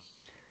qualify. Yeah.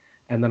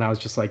 And then I was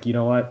just like, you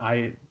know what?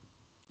 I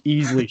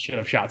easily should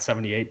have shot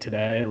 78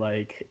 today.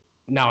 Like,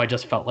 now I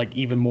just felt like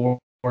even more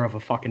of a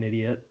fucking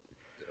idiot.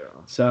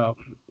 Yeah. So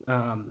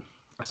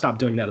I stopped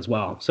doing that as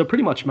well. So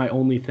pretty much my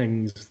only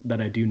things that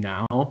I do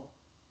now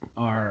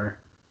are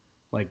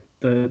like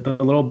the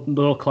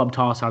little club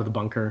toss out of the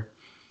bunker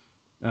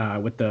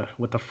with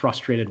the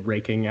frustrated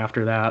raking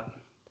after that.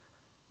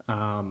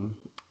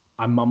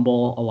 I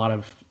mumble a lot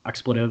of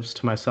expletives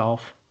to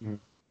myself.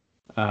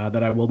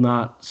 That I will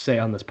not say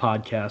on this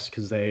podcast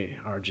because they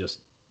are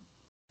just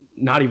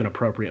not even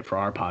appropriate for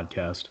our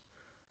podcast.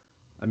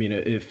 I mean,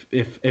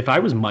 if I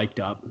was mic'd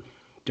up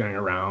during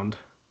a round,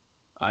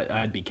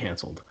 I'd be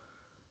canceled.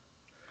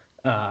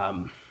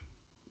 And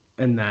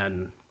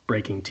then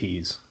breaking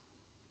tees.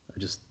 I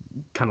just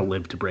kind of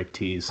live to break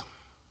tees.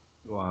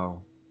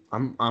 Wow.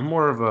 I'm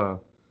more of a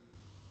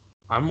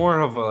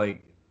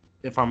like,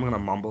 if I'm gonna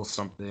mumble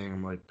something,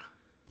 I'm like,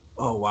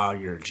 oh wow,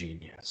 you're a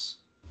genius.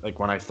 Like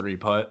when I three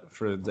putt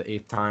for the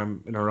 8th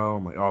time in a row,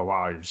 I'm like, oh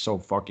wow, you're so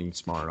fucking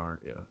smart,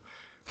 aren't you?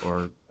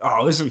 Or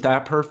oh, isn't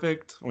that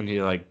perfect? When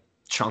you like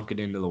chunk it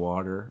into the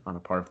water on a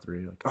par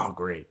 3, like, oh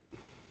great.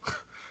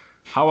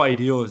 How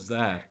ideal is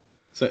that?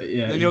 So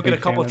yeah, Then you'll get a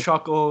couple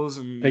chuckles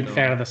and big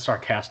fan of the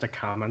sarcastic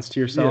comments to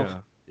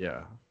yourself.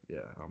 Yeah.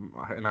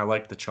 And I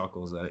like the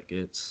chuckles that it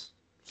gets.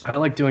 I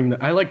like doing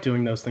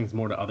those things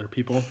more to other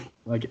people.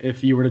 Like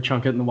if you were to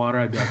chunk it in the water,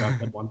 I'd be like, "Oh,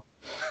 good one."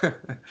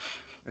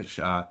 A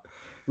shot.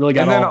 Really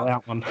got all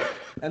that one.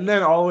 And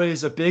then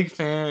always a big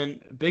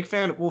fan.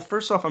 Well,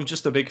 first off, I'm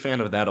just a big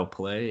fan of That'll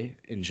Play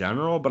in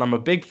general, but I'm a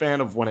big fan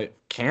of when it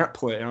can't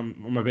play.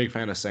 I'm a big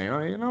fan of saying,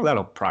 oh,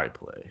 that'll probably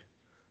play.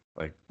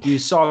 Like you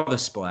saw the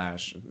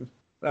splash.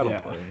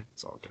 That'll play.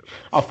 It's all good.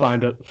 I'll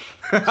find it.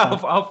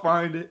 I'll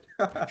find it.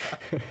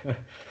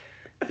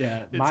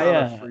 Yeah, it's on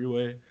a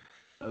freeway.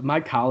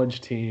 My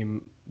college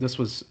team. This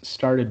was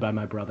started by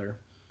my brother.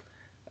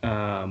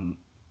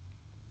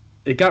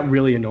 It got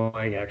really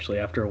annoying actually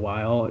after a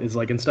while. Is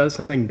like instead of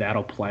saying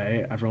 "that'll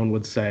play," everyone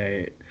would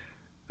say,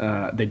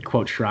 they'd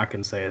quote Shrek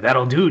and say,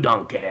 "That'll do,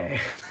 donkey."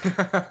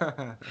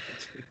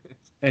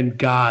 And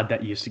God,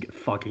 that used to get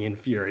fucking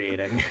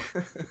infuriating.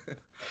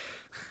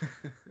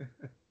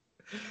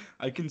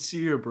 I can see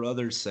your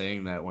brother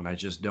saying that when I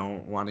just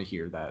don't want to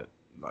hear that.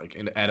 Like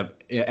at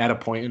a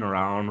point in a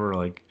round where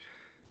like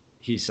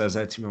he says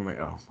that to me, I'm like,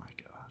 oh my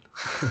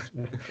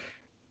God.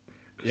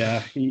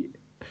 Yeah,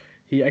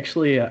 he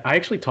actually I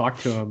actually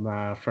talked to him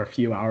for a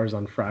few hours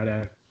on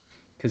Friday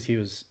because he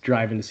was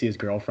driving to see his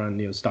girlfriend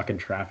and he was stuck in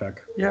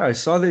traffic. Yeah, I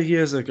saw that he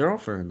has a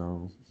girlfriend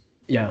though.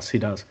 Yes, he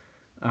does.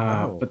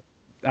 But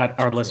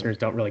our listeners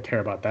don't really care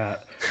about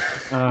that.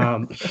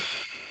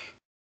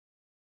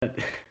 But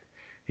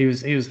he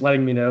was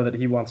letting me know that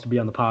he wants to be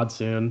on the pod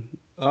soon.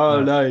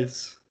 Oh,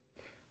 nice.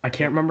 I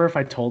can't remember if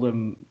I told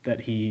him that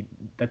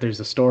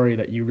there's a story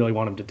that you really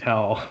want him to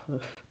tell.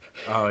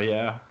 Oh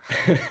yeah.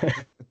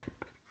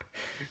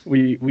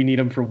 We need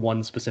him for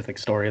one specific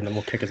story and then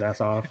we'll kick his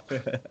ass off.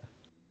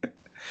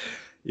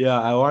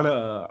 Yeah,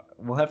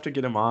 we'll have to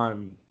get him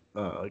on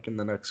like in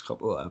the next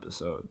couple of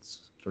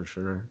episodes for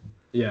sure.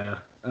 Yeah.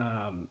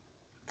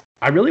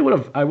 I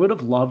would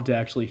have loved to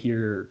actually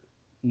hear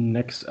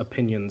Nick's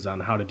opinions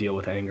on how to deal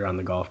with anger on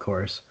the golf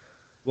course.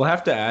 We'll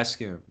have to ask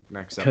him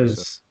next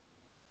episode.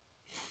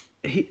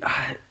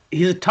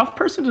 He's a tough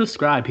person to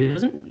describe. He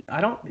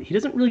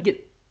doesn't really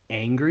get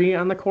angry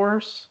on the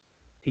course.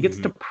 He gets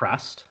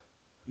depressed.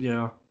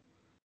 Yeah.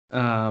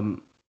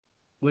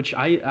 Which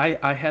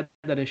I had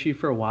that issue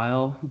for a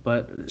while,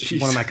 but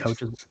Jesus. one of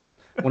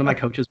my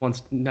coaches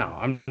once. No,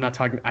 I'm not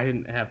talking. I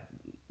didn't have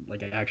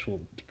like an actual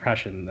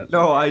depression.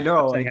 No, I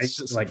know.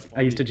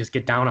 I used to just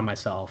get down on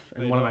myself,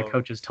 and one of my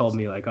coaches told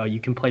me like, "Oh, you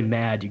can play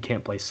mad, you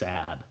can't play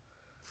sad,"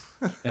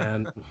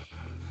 and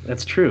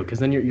that's true because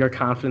then your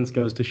confidence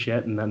goes to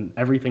shit, and then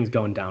everything's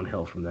going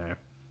downhill from there.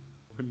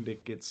 When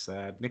Nick gets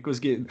sad, Nick was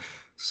getting.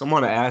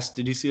 Someone asked,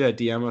 "Did you see that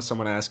DM of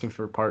someone asking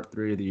for part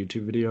 3 of the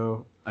YouTube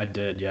video?" I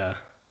did, yeah.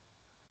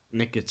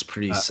 Nick gets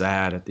pretty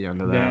sad at the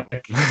end of that.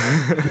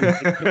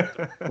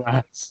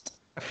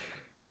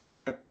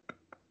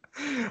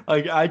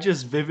 Like I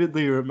just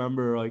vividly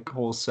remember like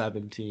hole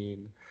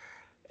 17,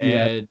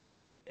 and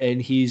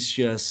he's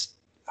just,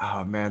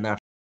 oh man, that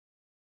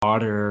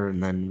water,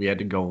 and then we had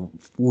to go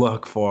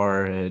look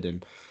for it,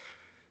 and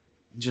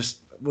just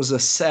was a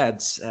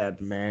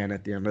sad man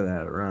at the end of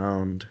that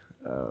round.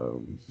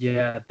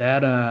 Yeah,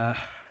 that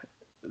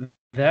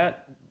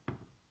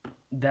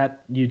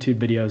YouTube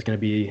video is going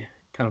to be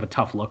kind of a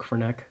tough look for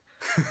Nick.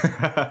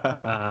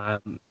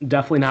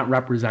 Definitely not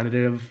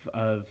representative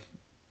of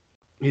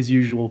his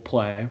usual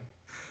play.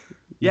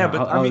 Yeah,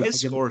 but I mean,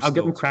 I'll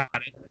give him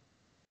credit.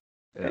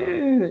 Yeah.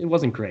 It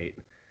wasn't great.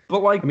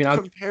 But like, I mean,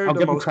 I'll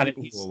give him credit.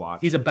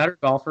 He's a better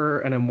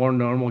golfer and a more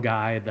normal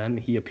guy than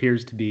he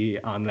appears to be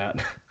on that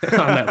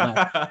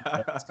lap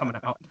that's coming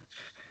out.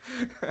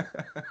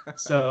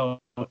 So,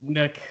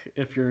 Nick,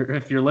 if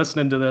you're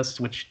listening to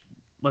this, which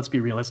let's be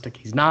realistic,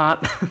 he's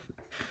not.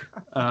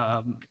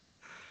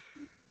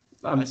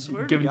 I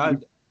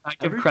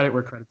give credit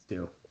where credit's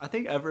due. I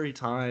think every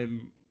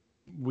time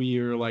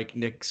we're like,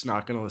 Nick's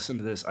not gonna listen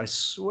to this, I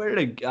swear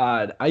to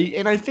God,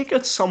 I think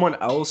it's someone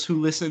else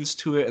who listens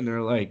to it and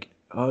they're like,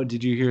 oh,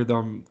 did you hear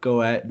them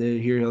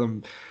hear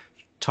them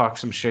talk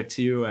some shit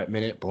to you at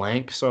minute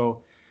blank?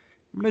 So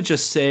I'm gonna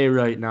just say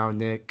right now,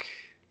 Nick,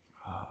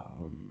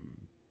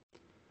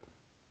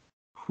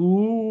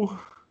 who?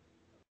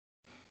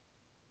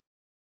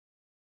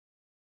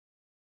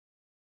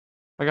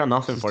 I got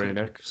nothing for you,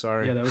 Nick.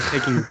 Sorry. Yeah, that was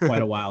taking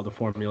quite a while to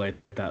formulate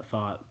that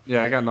thought.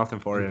 Yeah, I got nothing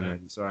for you,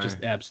 Nick. Sorry.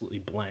 Just absolutely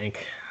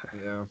blank.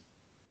 Yeah.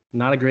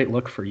 not a great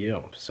look for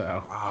you.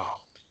 So,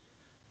 Wow.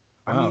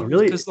 I wow, mean,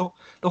 really? because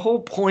the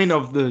whole point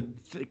of the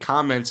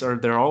comments are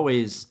they're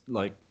always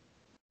like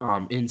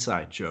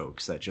inside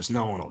jokes that just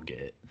no one will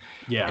get.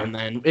 Yeah. And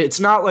then it's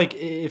not like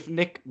if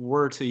Nick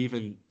were to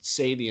even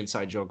say the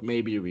inside joke,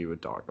 maybe we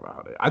would talk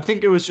about it. I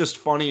think it was just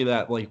funny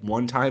that like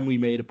one time we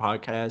made a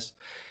podcast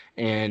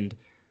and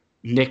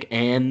Nick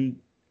and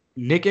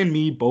Nick and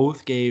me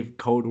both gave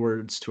code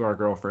words to our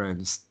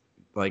girlfriends.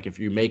 Like if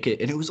you make it,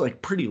 and it was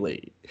like pretty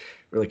late.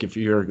 Or like if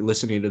you're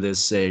listening to this,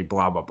 say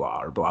blah blah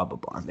blah or blah blah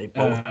blah. And they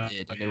both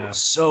did, and it Yeah. was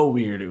so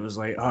weird. It was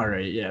like, all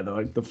right, yeah,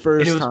 like the And it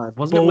first was time,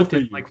 wasn't it both of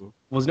within like you.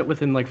 wasn't it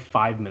within like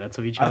 5 minutes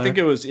of each I other? think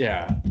it was,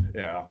 yeah,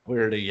 yeah. We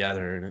were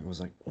together, and it was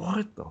like,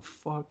 what the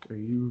fuck are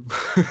you?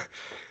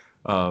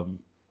 um,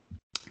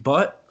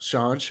 but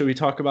Sean, should we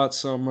talk about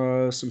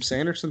some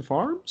Sanderson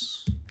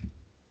Farms?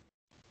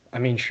 I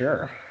mean,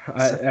 sure.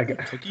 Is that the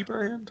cookie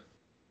brand?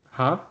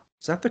 Huh?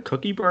 Is that the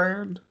cookie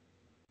brand,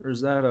 or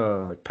is that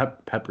like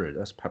Pepperidge?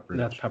 That's Pepperidge.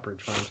 That's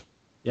Pepperidge Farms.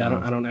 Yeah,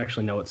 Oh. I don't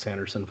actually know what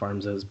Sanderson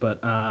Farms is,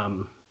 but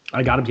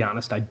I gotta be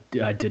honest, I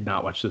did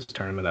not watch this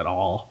tournament at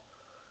all.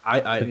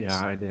 I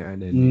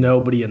did.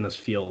 Nobody in this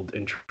field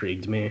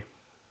intrigued me.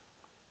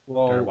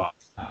 Well,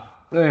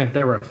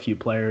 There were a few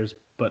players,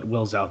 but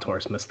Will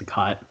Zalatoris missed the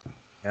cut,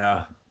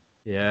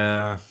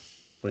 yeah,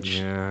 which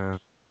yeah.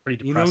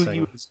 pretty You know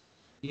depressing.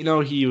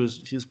 he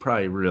was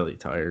probably really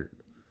tired.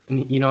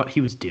 And you know what?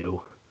 He was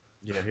due.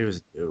 Yeah, he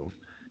was due.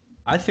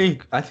 I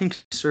think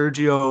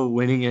Sergio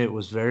winning it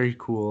was very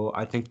cool.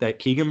 I think that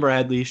Keegan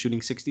Bradley shooting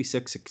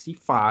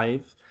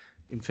 66-65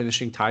 and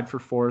finishing tied for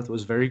fourth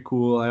was very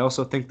cool. I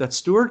also think that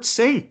Stuart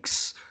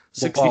Sinks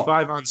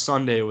 65 on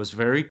Sunday was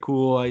very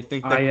cool. I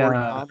think that Corey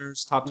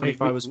Connors top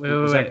 25 was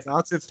cool. Zach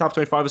Johnson's top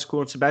 25 was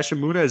cool, and Sebastian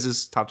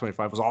Munez's top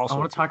 25 was also. I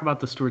want to talk about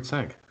the Stuart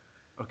Sink.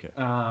 Okay.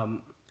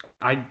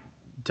 I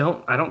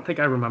don't think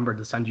I remembered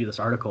to send you this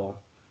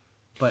article,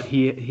 but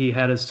he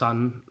had his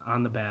son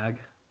on the bag,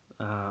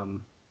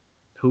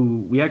 who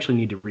we actually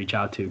need to reach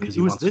out to because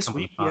he wants this to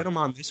come week. on. He had him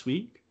on this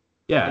week.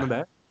 Yeah. On the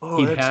bag? Oh,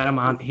 He'd had him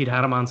on. He'd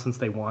had him on since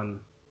they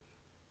won.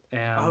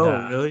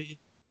 And really?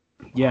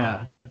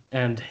 Yeah,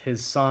 and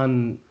his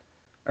son,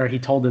 or he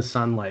told his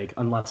son, like,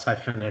 unless I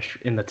finish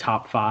in the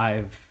top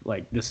 5,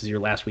 like, this is your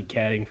last week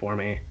caddying for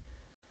me.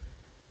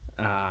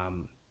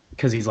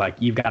 Because he's like,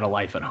 you've got a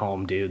life at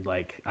home, dude.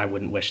 Like, I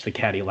wouldn't wish the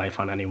caddy life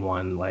on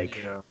anyone.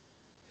 Like,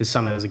 his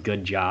son has a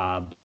good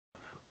job.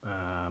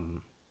 I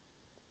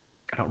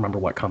don't remember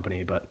what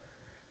company, but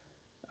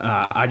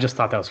I just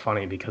thought that was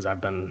funny because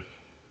I've been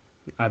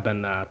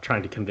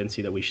trying to convince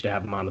you that we should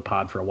have him on the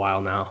pod for a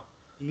while now.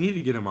 You need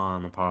to get him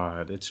on the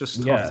pod. It's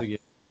just tough to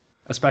get.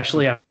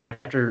 Especially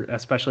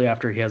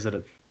after he has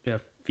a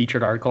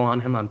featured article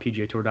on him on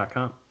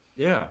PGAtour.com.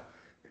 Yeah,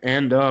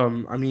 and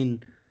I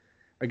mean,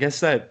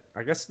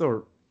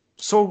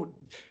 so.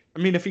 I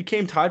mean, if he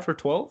came tied for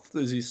 12th,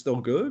 is he still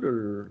good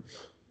or?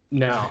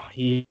 No,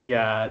 he's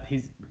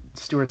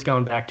Stewart's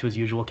going back to his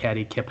usual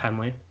caddy, Kip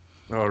Henley.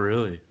 Oh,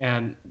 really?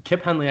 And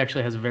Kip Henley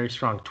actually has a very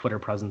strong Twitter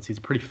presence. He's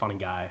a pretty funny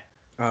guy.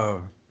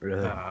 Oh,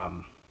 really?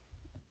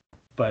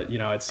 But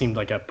it seemed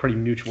like a pretty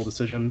mutual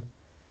decision.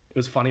 It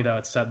was funny though.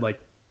 It said like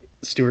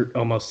Stewart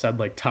almost said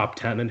like top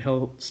 10 and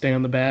he'll stay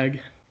on the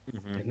bag,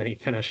 and then he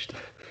finished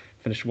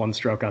one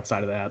stroke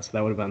outside of that. So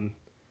that would have been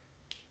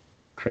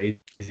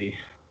crazy.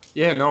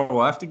 Yeah, no,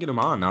 we'll have to get him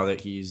on now that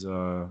he's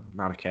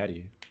not a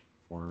caddy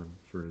for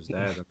his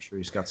dad. I'm sure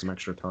he's got some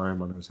extra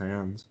time on his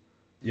hands.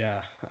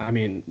 Yeah, I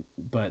mean,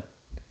 but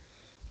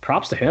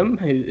props to him.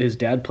 His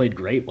dad played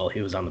great while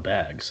he was on the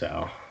bag.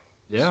 So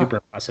yeah, super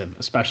impressive,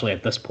 especially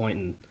at this point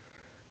in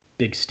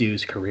Big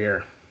Stu's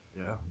career.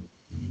 Yeah.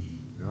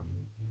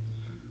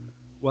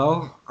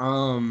 Well,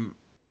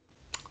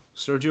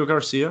 Sergio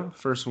Garcia,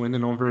 first win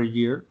in over a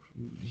year.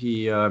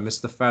 He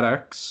missed the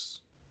FedEx.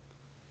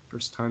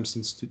 First time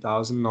since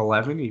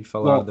 2011. He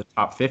fell out of the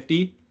top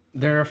 50.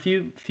 There are a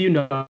few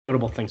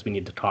notable things we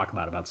need to talk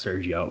about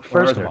Sergio.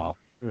 First of all,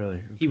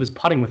 really, he was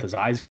putting with his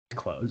eyes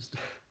closed.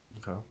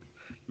 Okay.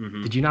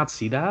 Mm-hmm. Did you not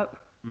see that?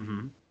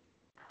 Mm-hmm.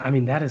 I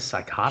mean, that is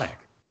psychotic.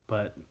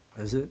 But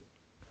is it?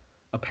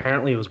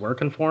 Apparently, it was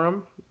working for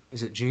him.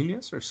 Is it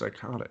genius or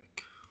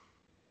psychotic?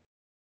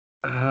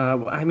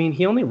 I mean,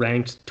 he only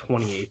ranked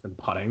 28th in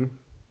putting,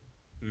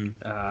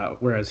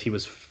 whereas he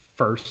was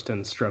first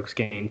in strokes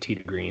gained tee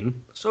to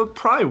green. So it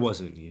probably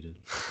wasn't needed.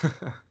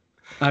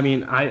 I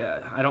mean,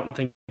 I don't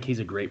think he's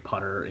a great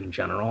putter in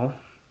general.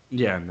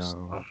 Yeah, no.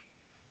 So,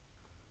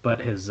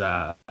 but his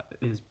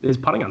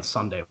putting on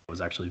Sunday was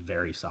actually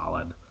very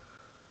solid.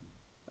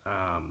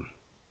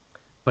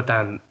 But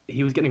then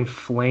he was getting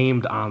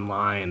flamed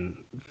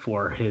online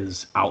for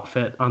his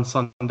outfit on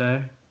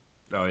Sunday.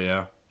 Oh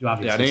yeah. I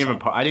didn't even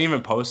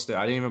post it.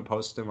 I didn't even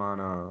post him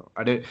on.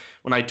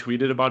 When I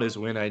tweeted about his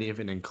win. I didn't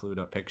even include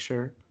a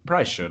picture.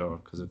 Probably should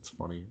have because it's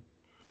funny.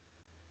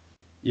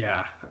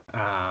 Yeah,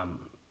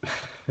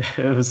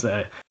 it was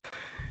a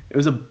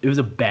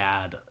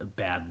bad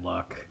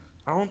look.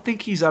 I don't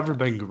think he's ever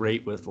been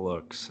great with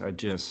looks. I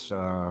just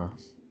can't.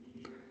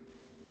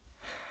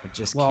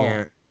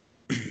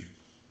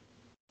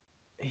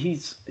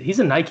 He's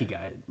a Nike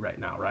guy right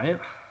now, right?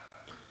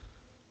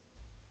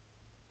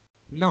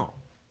 No.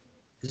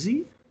 Is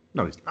he?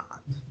 No, he's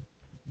not.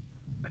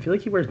 I feel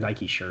like he wears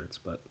Nike shirts,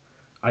 but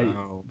Oh, that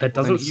well then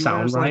doesn't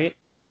sound right.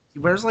 he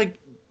wears like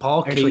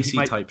Paul Actually, Casey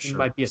type he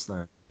might be shirts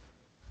then.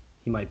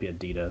 he might be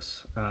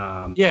Adidas.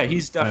 Yeah,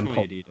 he's I'm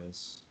definitely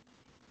Adidas.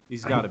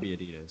 He's got to be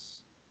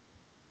Adidas.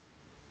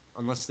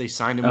 Unless they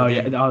signed him Oh with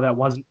yeah, that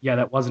wasn't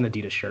an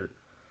Adidas shirt.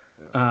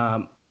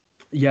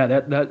 Yeah,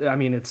 that I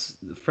mean, it's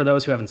for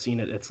those who haven't seen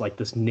it. It's like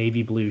this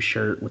navy blue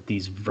shirt with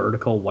these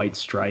vertical white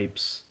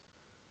stripes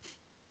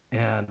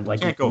and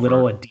like Can't go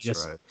vertical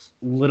stripes.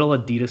 little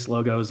Adidas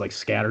logos like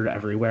scattered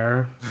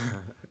everywhere.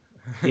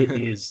 It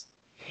is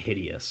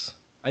hideous.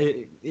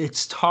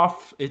 It's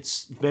tough.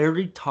 It's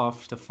very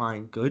tough to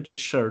find good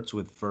shirts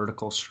with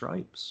vertical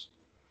stripes,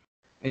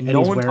 and And no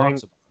he's one wearing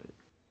talks about it.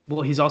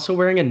 well, he's also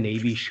wearing a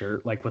navy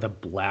shirt like with a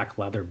black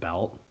leather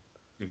belt.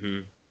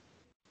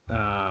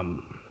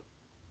 Um,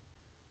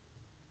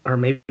 or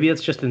maybe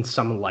it's just in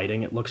some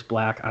lighting it looks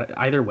black.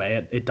 Either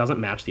way, it doesn't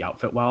match the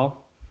outfit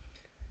well.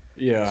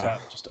 Yeah.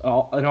 So just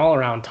an all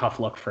around tough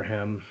look for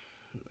him.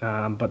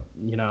 But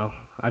you know,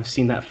 I've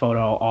seen that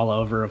photo all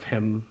over of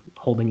him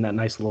holding that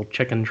nice little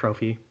chicken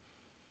trophy.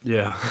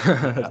 Yeah.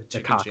 The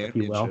Chicken cock, if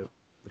you will. championship.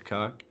 The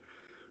cock.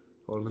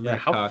 Holding Yeah,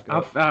 that cock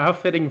up. how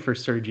fitting for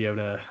Sergio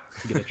to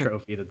get a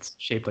trophy that's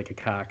shaped like a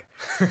cock.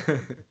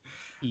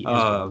 He is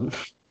one.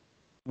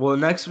 Well,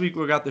 next week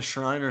we got the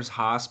Shriners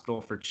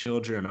Hospital for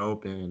Children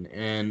open,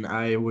 and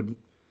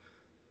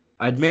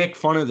I'd make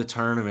fun of the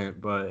tournament,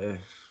 but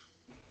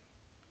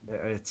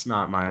it's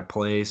not my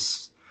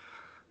place.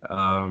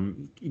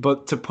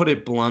 But to put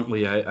it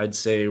bluntly, I'd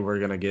say we're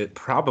gonna get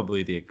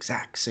probably the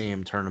exact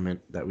same tournament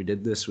that we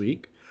did this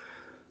week,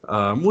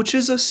 which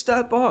is a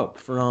step up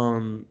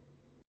from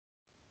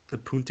the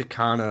Punta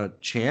Cana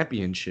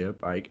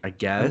Championship, I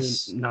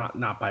guess. I mean,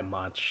 not by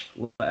much.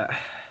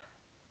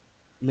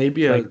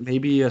 Maybe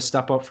a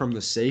step up from the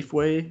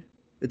Safeway.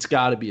 It's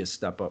got to be a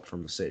step up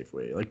from the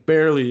Safeway. Like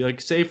barely. Like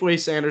Safeway,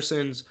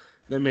 Sanderson's,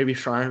 then maybe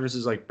Shriners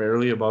is like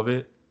barely above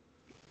it.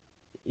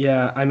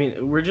 Yeah, I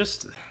mean, we're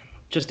just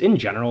in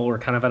general, we're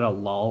kind of at a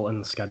lull in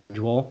the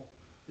schedule.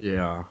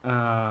 Yeah.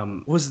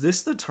 Was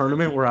this the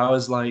tournament where I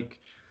was like,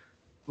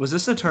 was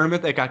this the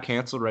tournament that got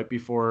canceled right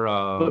before?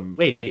 But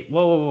wait,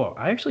 whoa!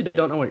 I actually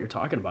don't know what you're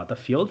talking about. The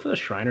field for the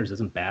Shriners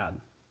isn't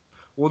bad.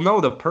 Well,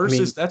 no, the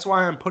purses. That's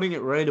why I'm putting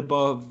it right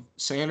above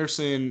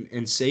Sanderson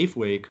and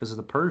Safeway because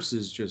the purse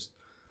is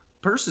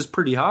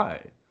pretty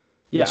high.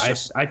 Yeah, it's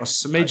just a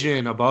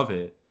smidgen above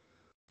it.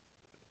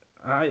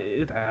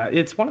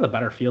 It's one of the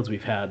better fields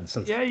we've had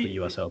since the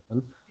U.S.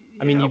 Open.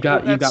 I mean, you've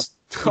got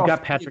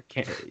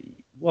Patrick.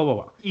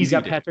 Whoa! You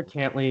got Patrick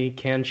Cantley,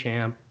 Ken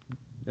Champ,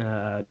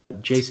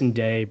 Jason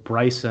Day,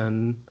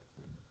 Bryson,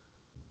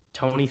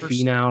 Tony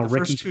Finau,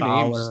 Ricky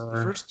Fowler.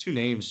 The first two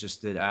names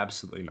just did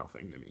absolutely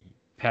nothing to me.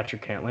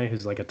 Patrick Cantley,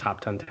 who's like a top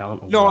 10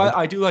 talent. No,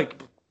 I do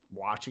like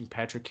watching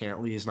Patrick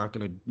Cantley. Is not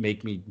going to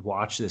make me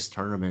watch this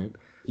tournament.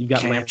 You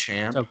got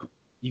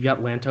You got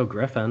Lanto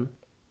Griffin.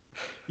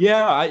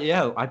 Yeah,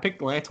 I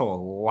picked Lanto a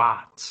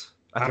lot.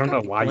 I don't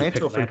know why you picked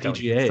Lanto for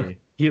PGA.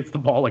 He hits the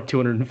ball like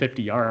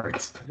 250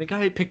 yards. I think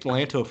I picked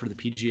Lanto for the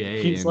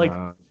PGA. He's like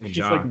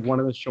one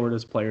of the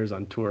shortest players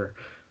on tour.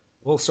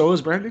 Well, so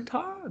is Brendan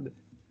Todd.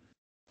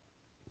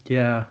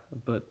 Yeah,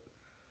 but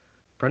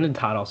Brendan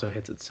Todd also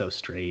hits it so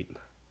straight.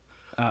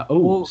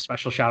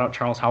 Special shout out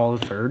Charles Howell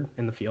III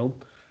in the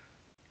field.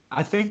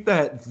 I think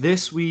that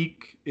this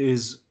week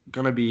is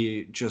gonna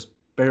be just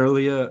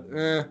barely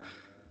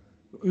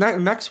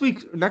next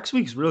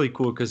week's really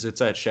cool because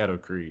it's at Shadow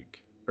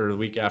Creek, or the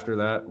week after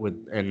that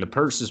and the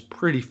purse is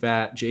pretty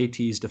fat.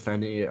 JT's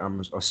defending it.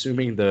 I'm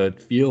assuming the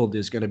field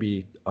is gonna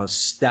be a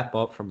step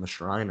up from the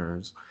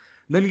Shriners.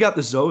 And then you got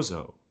the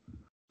Zozo,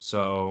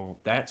 so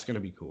that's gonna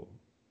be cool.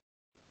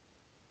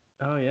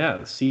 Oh yeah,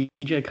 the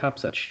CJ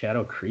Cup's at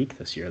Shadow Creek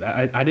this year.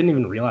 That I didn't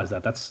even realize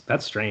that. That's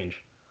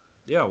strange.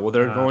 Yeah, well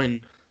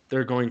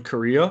they're going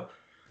Korea,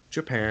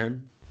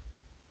 Japan,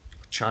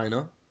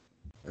 China,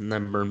 and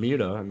then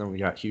Bermuda, and then we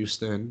got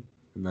Houston,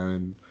 and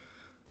then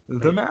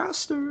the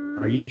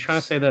Masters. Are you trying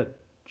to say that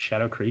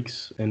Shadow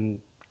Creek's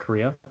in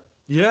Korea?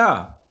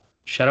 Yeah.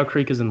 Shadow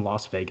Creek is in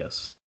Las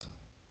Vegas.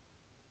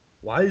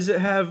 Why does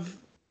it have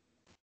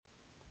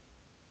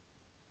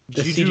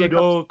the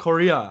Jeju-do,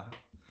 Korea?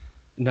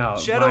 No,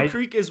 Shadow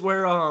Creek is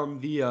where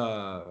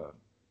the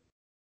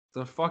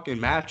fucking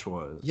match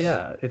was.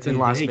 Yeah, it's in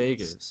Las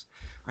Vegas.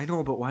 I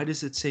know, but why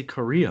does it say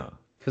Korea?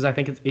 Because I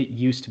think it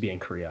used to be in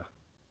Korea.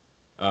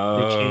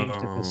 They changed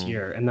it this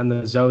year, and then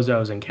the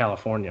Zozo's in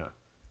California.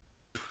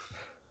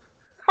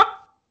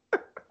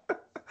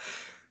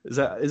 Is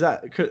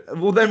that?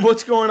 Well, then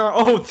what's going on?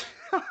 Oh,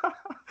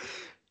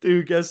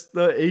 dude, guess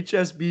the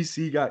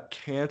HSBC got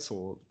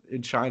canceled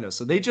in China,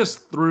 so they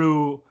just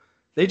threw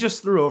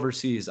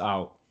overseas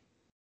out.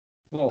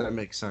 Well, that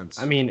makes sense.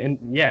 I mean, and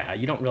yeah,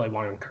 you don't really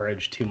want to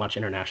encourage too much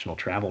international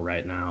travel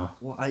right now.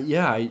 Well,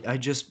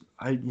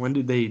 when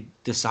did they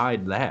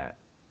decide that?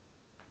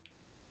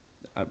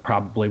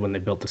 Probably when they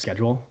built the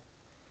schedule.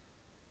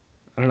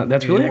 I don't know.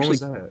 That's really When actually was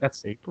that?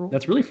 that's April?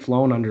 that's really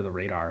flown under the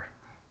radar.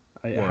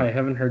 I What?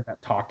 haven't heard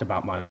that talked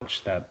about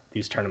much. That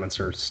these tournaments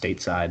are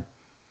stateside.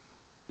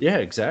 Yeah,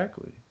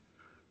 exactly.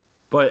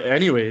 But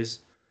anyways,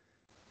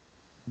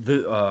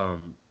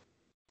 the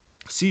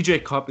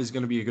CJ Cup is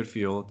going to be a good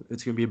field.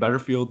 It's going to be a better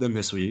field than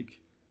this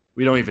week.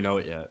 We don't even know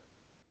it yet.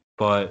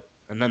 But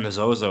and then the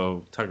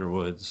Zozo Tiger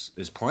Woods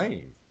is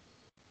playing.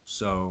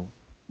 So,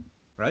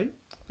 right?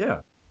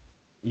 Yeah.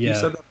 You Yeah.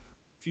 said that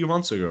a few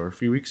months ago or a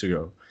few weeks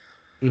ago.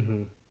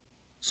 Hmm.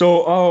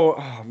 So,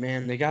 oh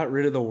man, they got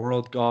rid of the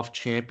World Golf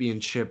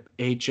Championship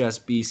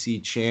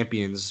HSBC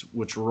champions,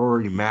 which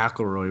Rory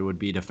McIlroy would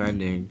be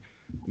defending.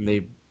 And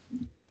they,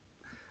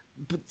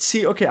 but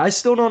see, okay, I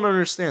still don't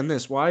understand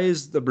this. Why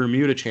is the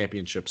Bermuda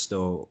Championship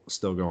still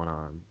going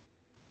on?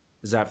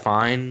 Is that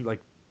fine?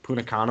 Like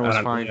Punta Cana I was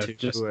don't fine know. too.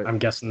 Just I'm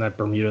guessing that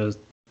Bermuda's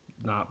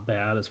not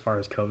bad as far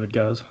as COVID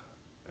goes.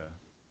 Yeah.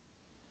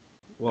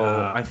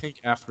 Well, I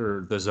think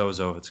after the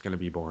Zozo, it's going to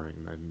be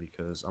boring then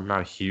because I'm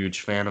not a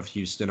huge fan of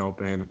Houston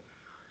Open.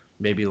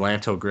 Maybe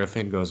Lanto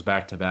Griffin goes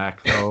back to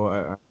back though.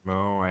 I don't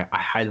know. I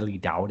highly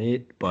doubt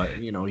it, but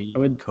he I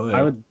could.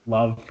 would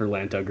love for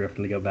Lanto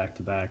Griffin to go back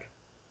to back.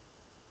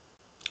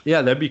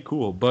 Yeah, that'd be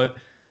cool. But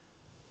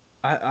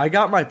I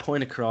got my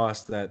point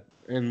across that,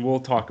 and we'll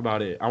talk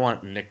about it. I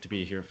want Nick to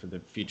be here for the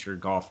featured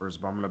golfers,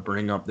 but I'm gonna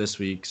bring up this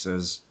week's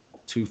as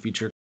two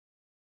featured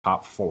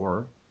top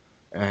four,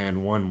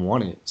 and one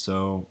won it.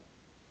 So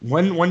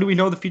when do we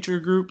know the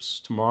featured groups?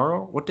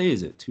 Tomorrow? What day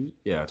is it?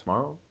 Yeah,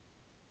 tomorrow.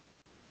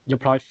 You'll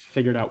probably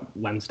figure it out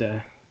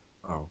Wednesday.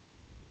 Oh,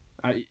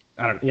 I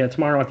don't. Yeah,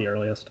 tomorrow at the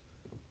earliest.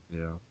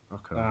 yeah.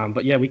 Okay.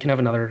 But yeah, we can have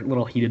another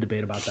little heated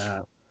debate about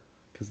that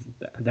because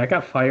that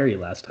got fiery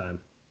last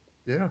time.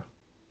 Yeah.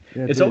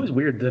 Yeah, It's always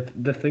weird.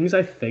 The things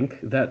I think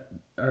that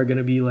are going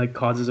to be like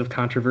causes of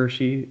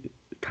controversy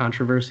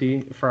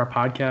for our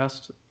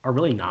podcast are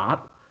really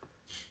not.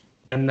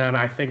 And then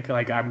I think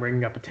like I'm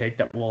bringing up a take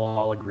that we'll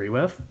all agree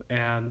with,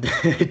 and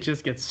it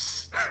just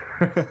gets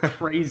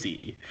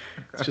crazy.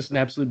 It's just an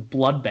absolute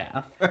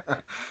bloodbath.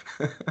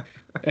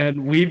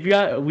 And we've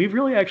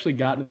really actually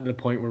gotten to the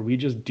point where we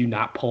just do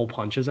not pull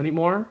punches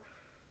anymore.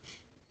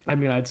 I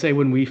mean, I'd say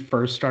when we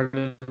first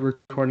started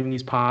recording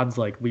these pods,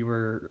 like we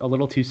were a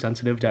little too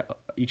sensitive to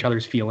each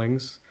other's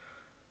feelings.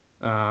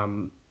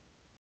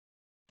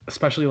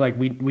 Especially like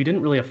we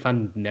didn't really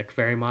offend Nick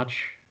very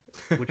much,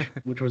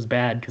 which was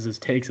bad because his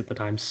takes at the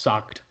time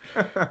sucked.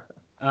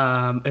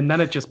 And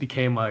then it just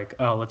became like,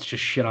 oh, let's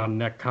just shit on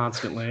Nick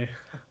constantly.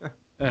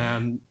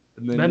 And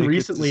then Nick gets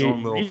recently, his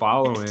own little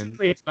following.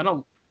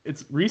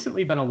 It's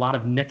recently been a lot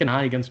of Nick and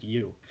I against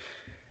you.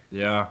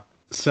 Yeah.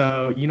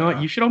 So you know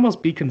what? You should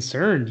almost be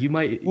concerned. You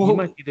might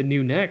be the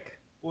new Nick.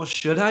 Well,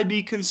 should I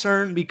be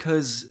concerned?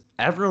 Because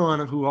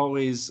everyone who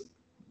always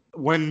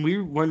when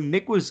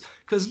Nick was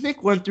because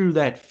Nick went through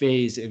that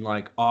phase in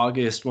like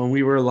August when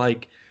we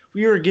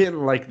were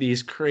getting like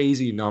these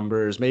crazy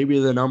numbers. Maybe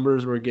the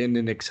numbers were getting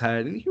in Nick's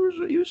head, and he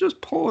was just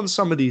pulling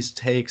some of these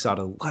takes out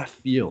of left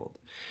field.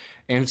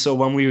 And so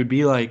when we would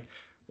be like,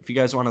 if you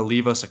guys want to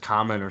leave us a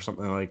comment or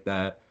something like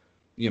that,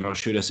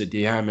 shoot us a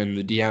DM, and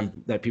the DM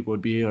that people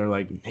would be are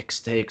like Nick's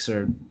takes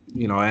are,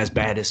 as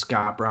bad as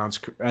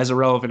as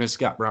irrelevant as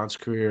Scott Brown's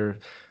career,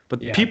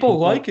 but Yeah, people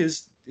like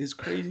his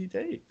crazy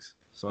takes.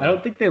 So I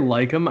don't think they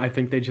like him. I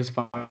think they just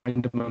find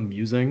him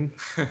amusing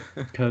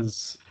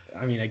because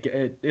I mean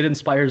it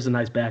inspires a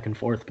nice back and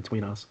forth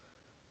between us.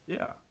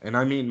 Yeah, and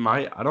I mean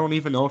I don't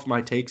even know if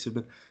my takes have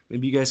been.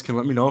 Maybe you guys can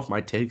let me know if my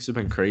takes have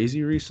been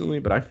crazy recently,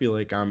 but I feel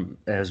like I'm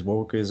as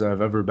woke as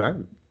I've ever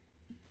been.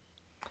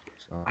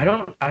 So, I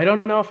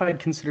don't know if I'd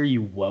consider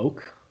you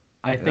woke.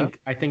 I think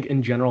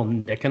in general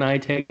Nick and I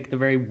take the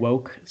very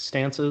woke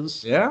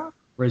stances. Yeah.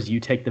 Whereas you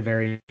take the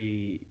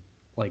very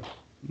like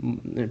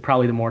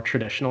probably the more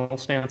traditional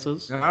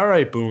stances. All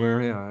right,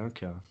 boomer. Yeah,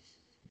 okay.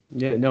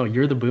 Yeah, no,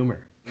 you're the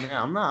boomer.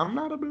 Yeah, I'm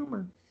not a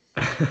boomer.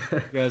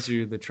 You guys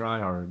are the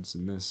tryhards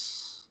in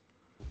this.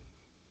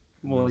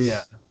 Well,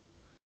 yeah.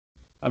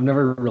 I've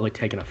never really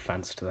taken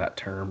offense to that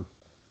term.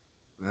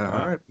 Yeah,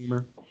 all right,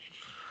 boomer.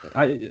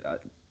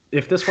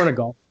 If this weren't a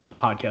golf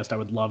podcast, I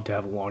would love to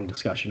have a long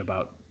discussion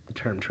about the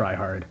term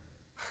tryhard.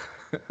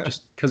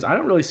 Just because I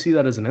don't really see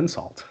that as an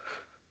insult.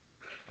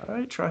 All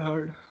right, try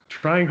hard.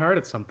 Trying hard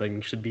at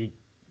something should be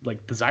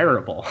like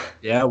desirable.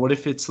 Yeah, what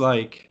if it's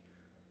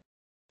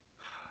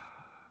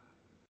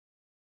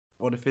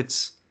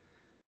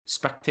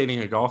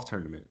spectating a golf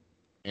tournament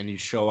and you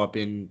show up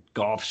in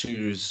golf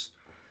shoes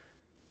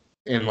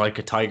in like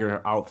a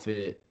Tiger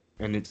outfit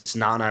and it's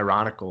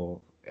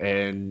non-ironical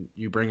and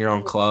you bring your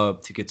own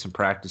club to get some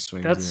practice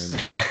swings in.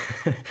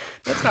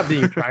 That's not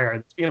being a tryhard.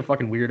 That's being a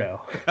fucking weirdo.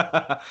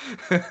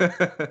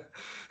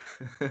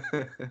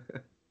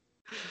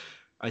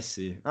 I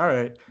see. All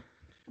right.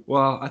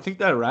 Well, I think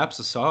that wraps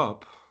us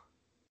up.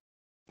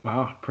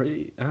 Wow,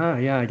 pretty.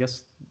 Yeah, I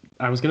guess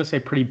I was gonna say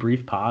pretty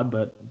brief pod,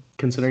 but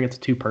considering it's a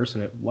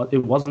two-person, it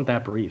wasn't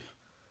that brief.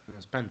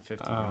 It's been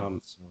 15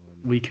 minutes. So.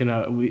 We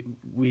can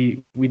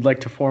we'd like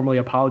to formally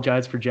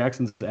apologize for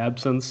Jackson's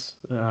absence.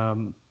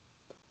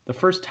 The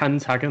first 10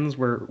 seconds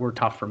were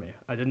tough for me.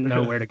 I didn't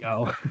know where to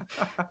go.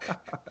 I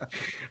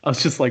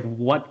was just like,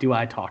 what do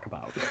I talk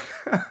about?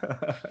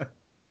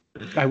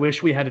 I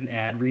wish we had an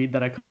ad read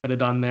that I could have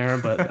done there,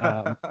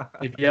 but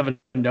if you haven't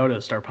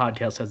noticed, our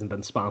podcast hasn't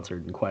been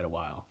sponsored in quite a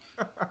while,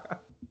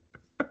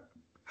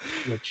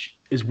 which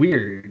is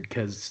weird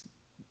because,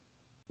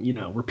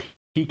 we're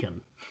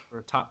peaking. We're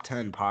a top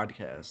 10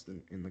 podcast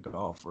in the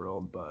golf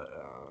world, but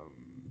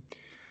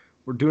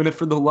we're doing it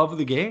for the love of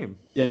the game.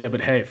 Yeah,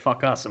 but hey,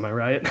 fuck us, am I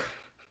right?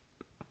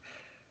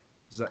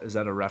 Is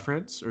that a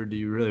reference, or do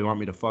you really want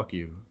me to fuck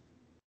you?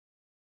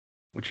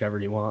 Whichever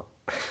you want.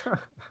 All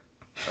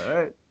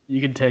right. You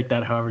can take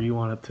that however you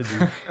want it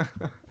to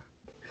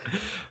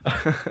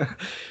be.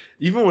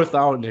 Even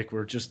without Nick,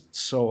 we're just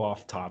so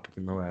off topic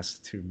in the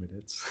last 2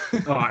 minutes.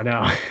 Oh, I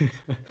know.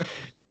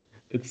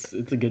 It's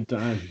a good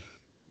time.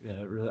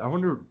 Yeah, really.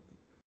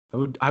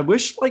 I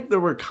wish like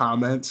there were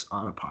comments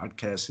on a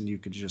podcast and you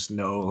could just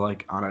know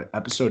like on an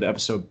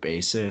episode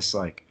basis,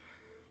 like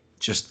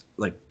just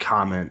like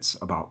comments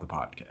about the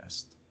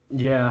podcast.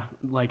 Yeah,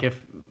 like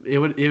if it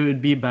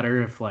would be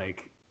better if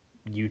like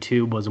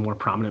YouTube was a more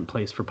prominent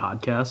place for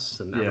podcasts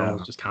and everyone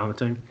was just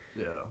commenting.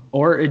 Yeah.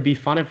 Or it'd be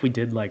fun if we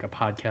did like a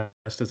podcast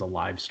as a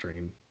live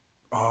stream.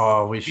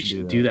 Oh, we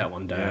should do that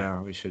one day.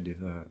 Yeah, we should do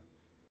that.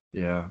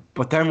 Yeah.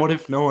 But then what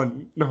if no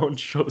one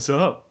shows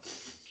up?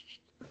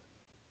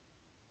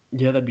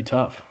 Yeah, that'd be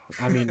tough.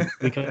 I mean,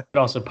 we could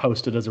also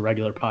post it as a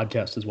regular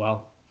podcast as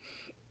well.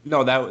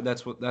 No,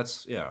 that's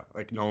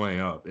like no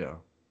way up, yeah.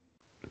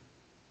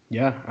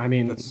 Yeah, I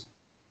mean,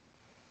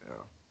 yeah.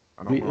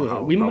 I don't know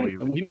how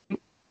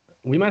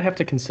we might have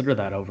to consider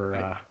that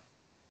over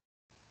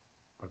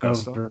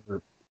Augusta?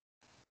 Over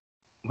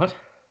what?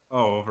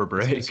 Oh, over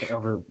break.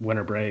 Over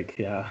winter break,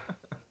 yeah.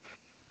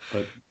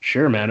 But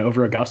sure, man,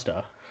 over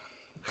Augusta.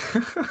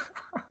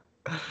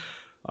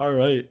 All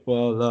right.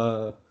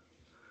 Well,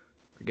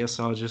 I guess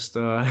I'll just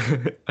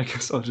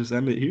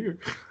end it here.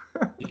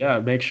 Yeah,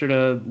 make sure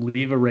to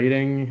leave a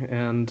rating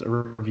and a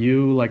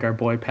review like our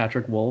boy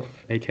Patrick Wolf,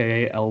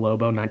 aka El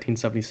Lobo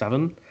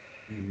 1977.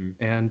 Mm-hmm.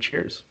 And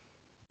cheers.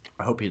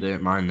 I hope he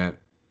didn't mind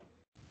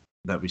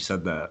that we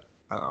said that.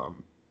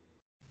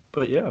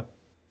 But yeah.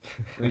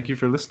 Thank you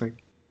for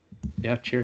listening. Yeah, cheers.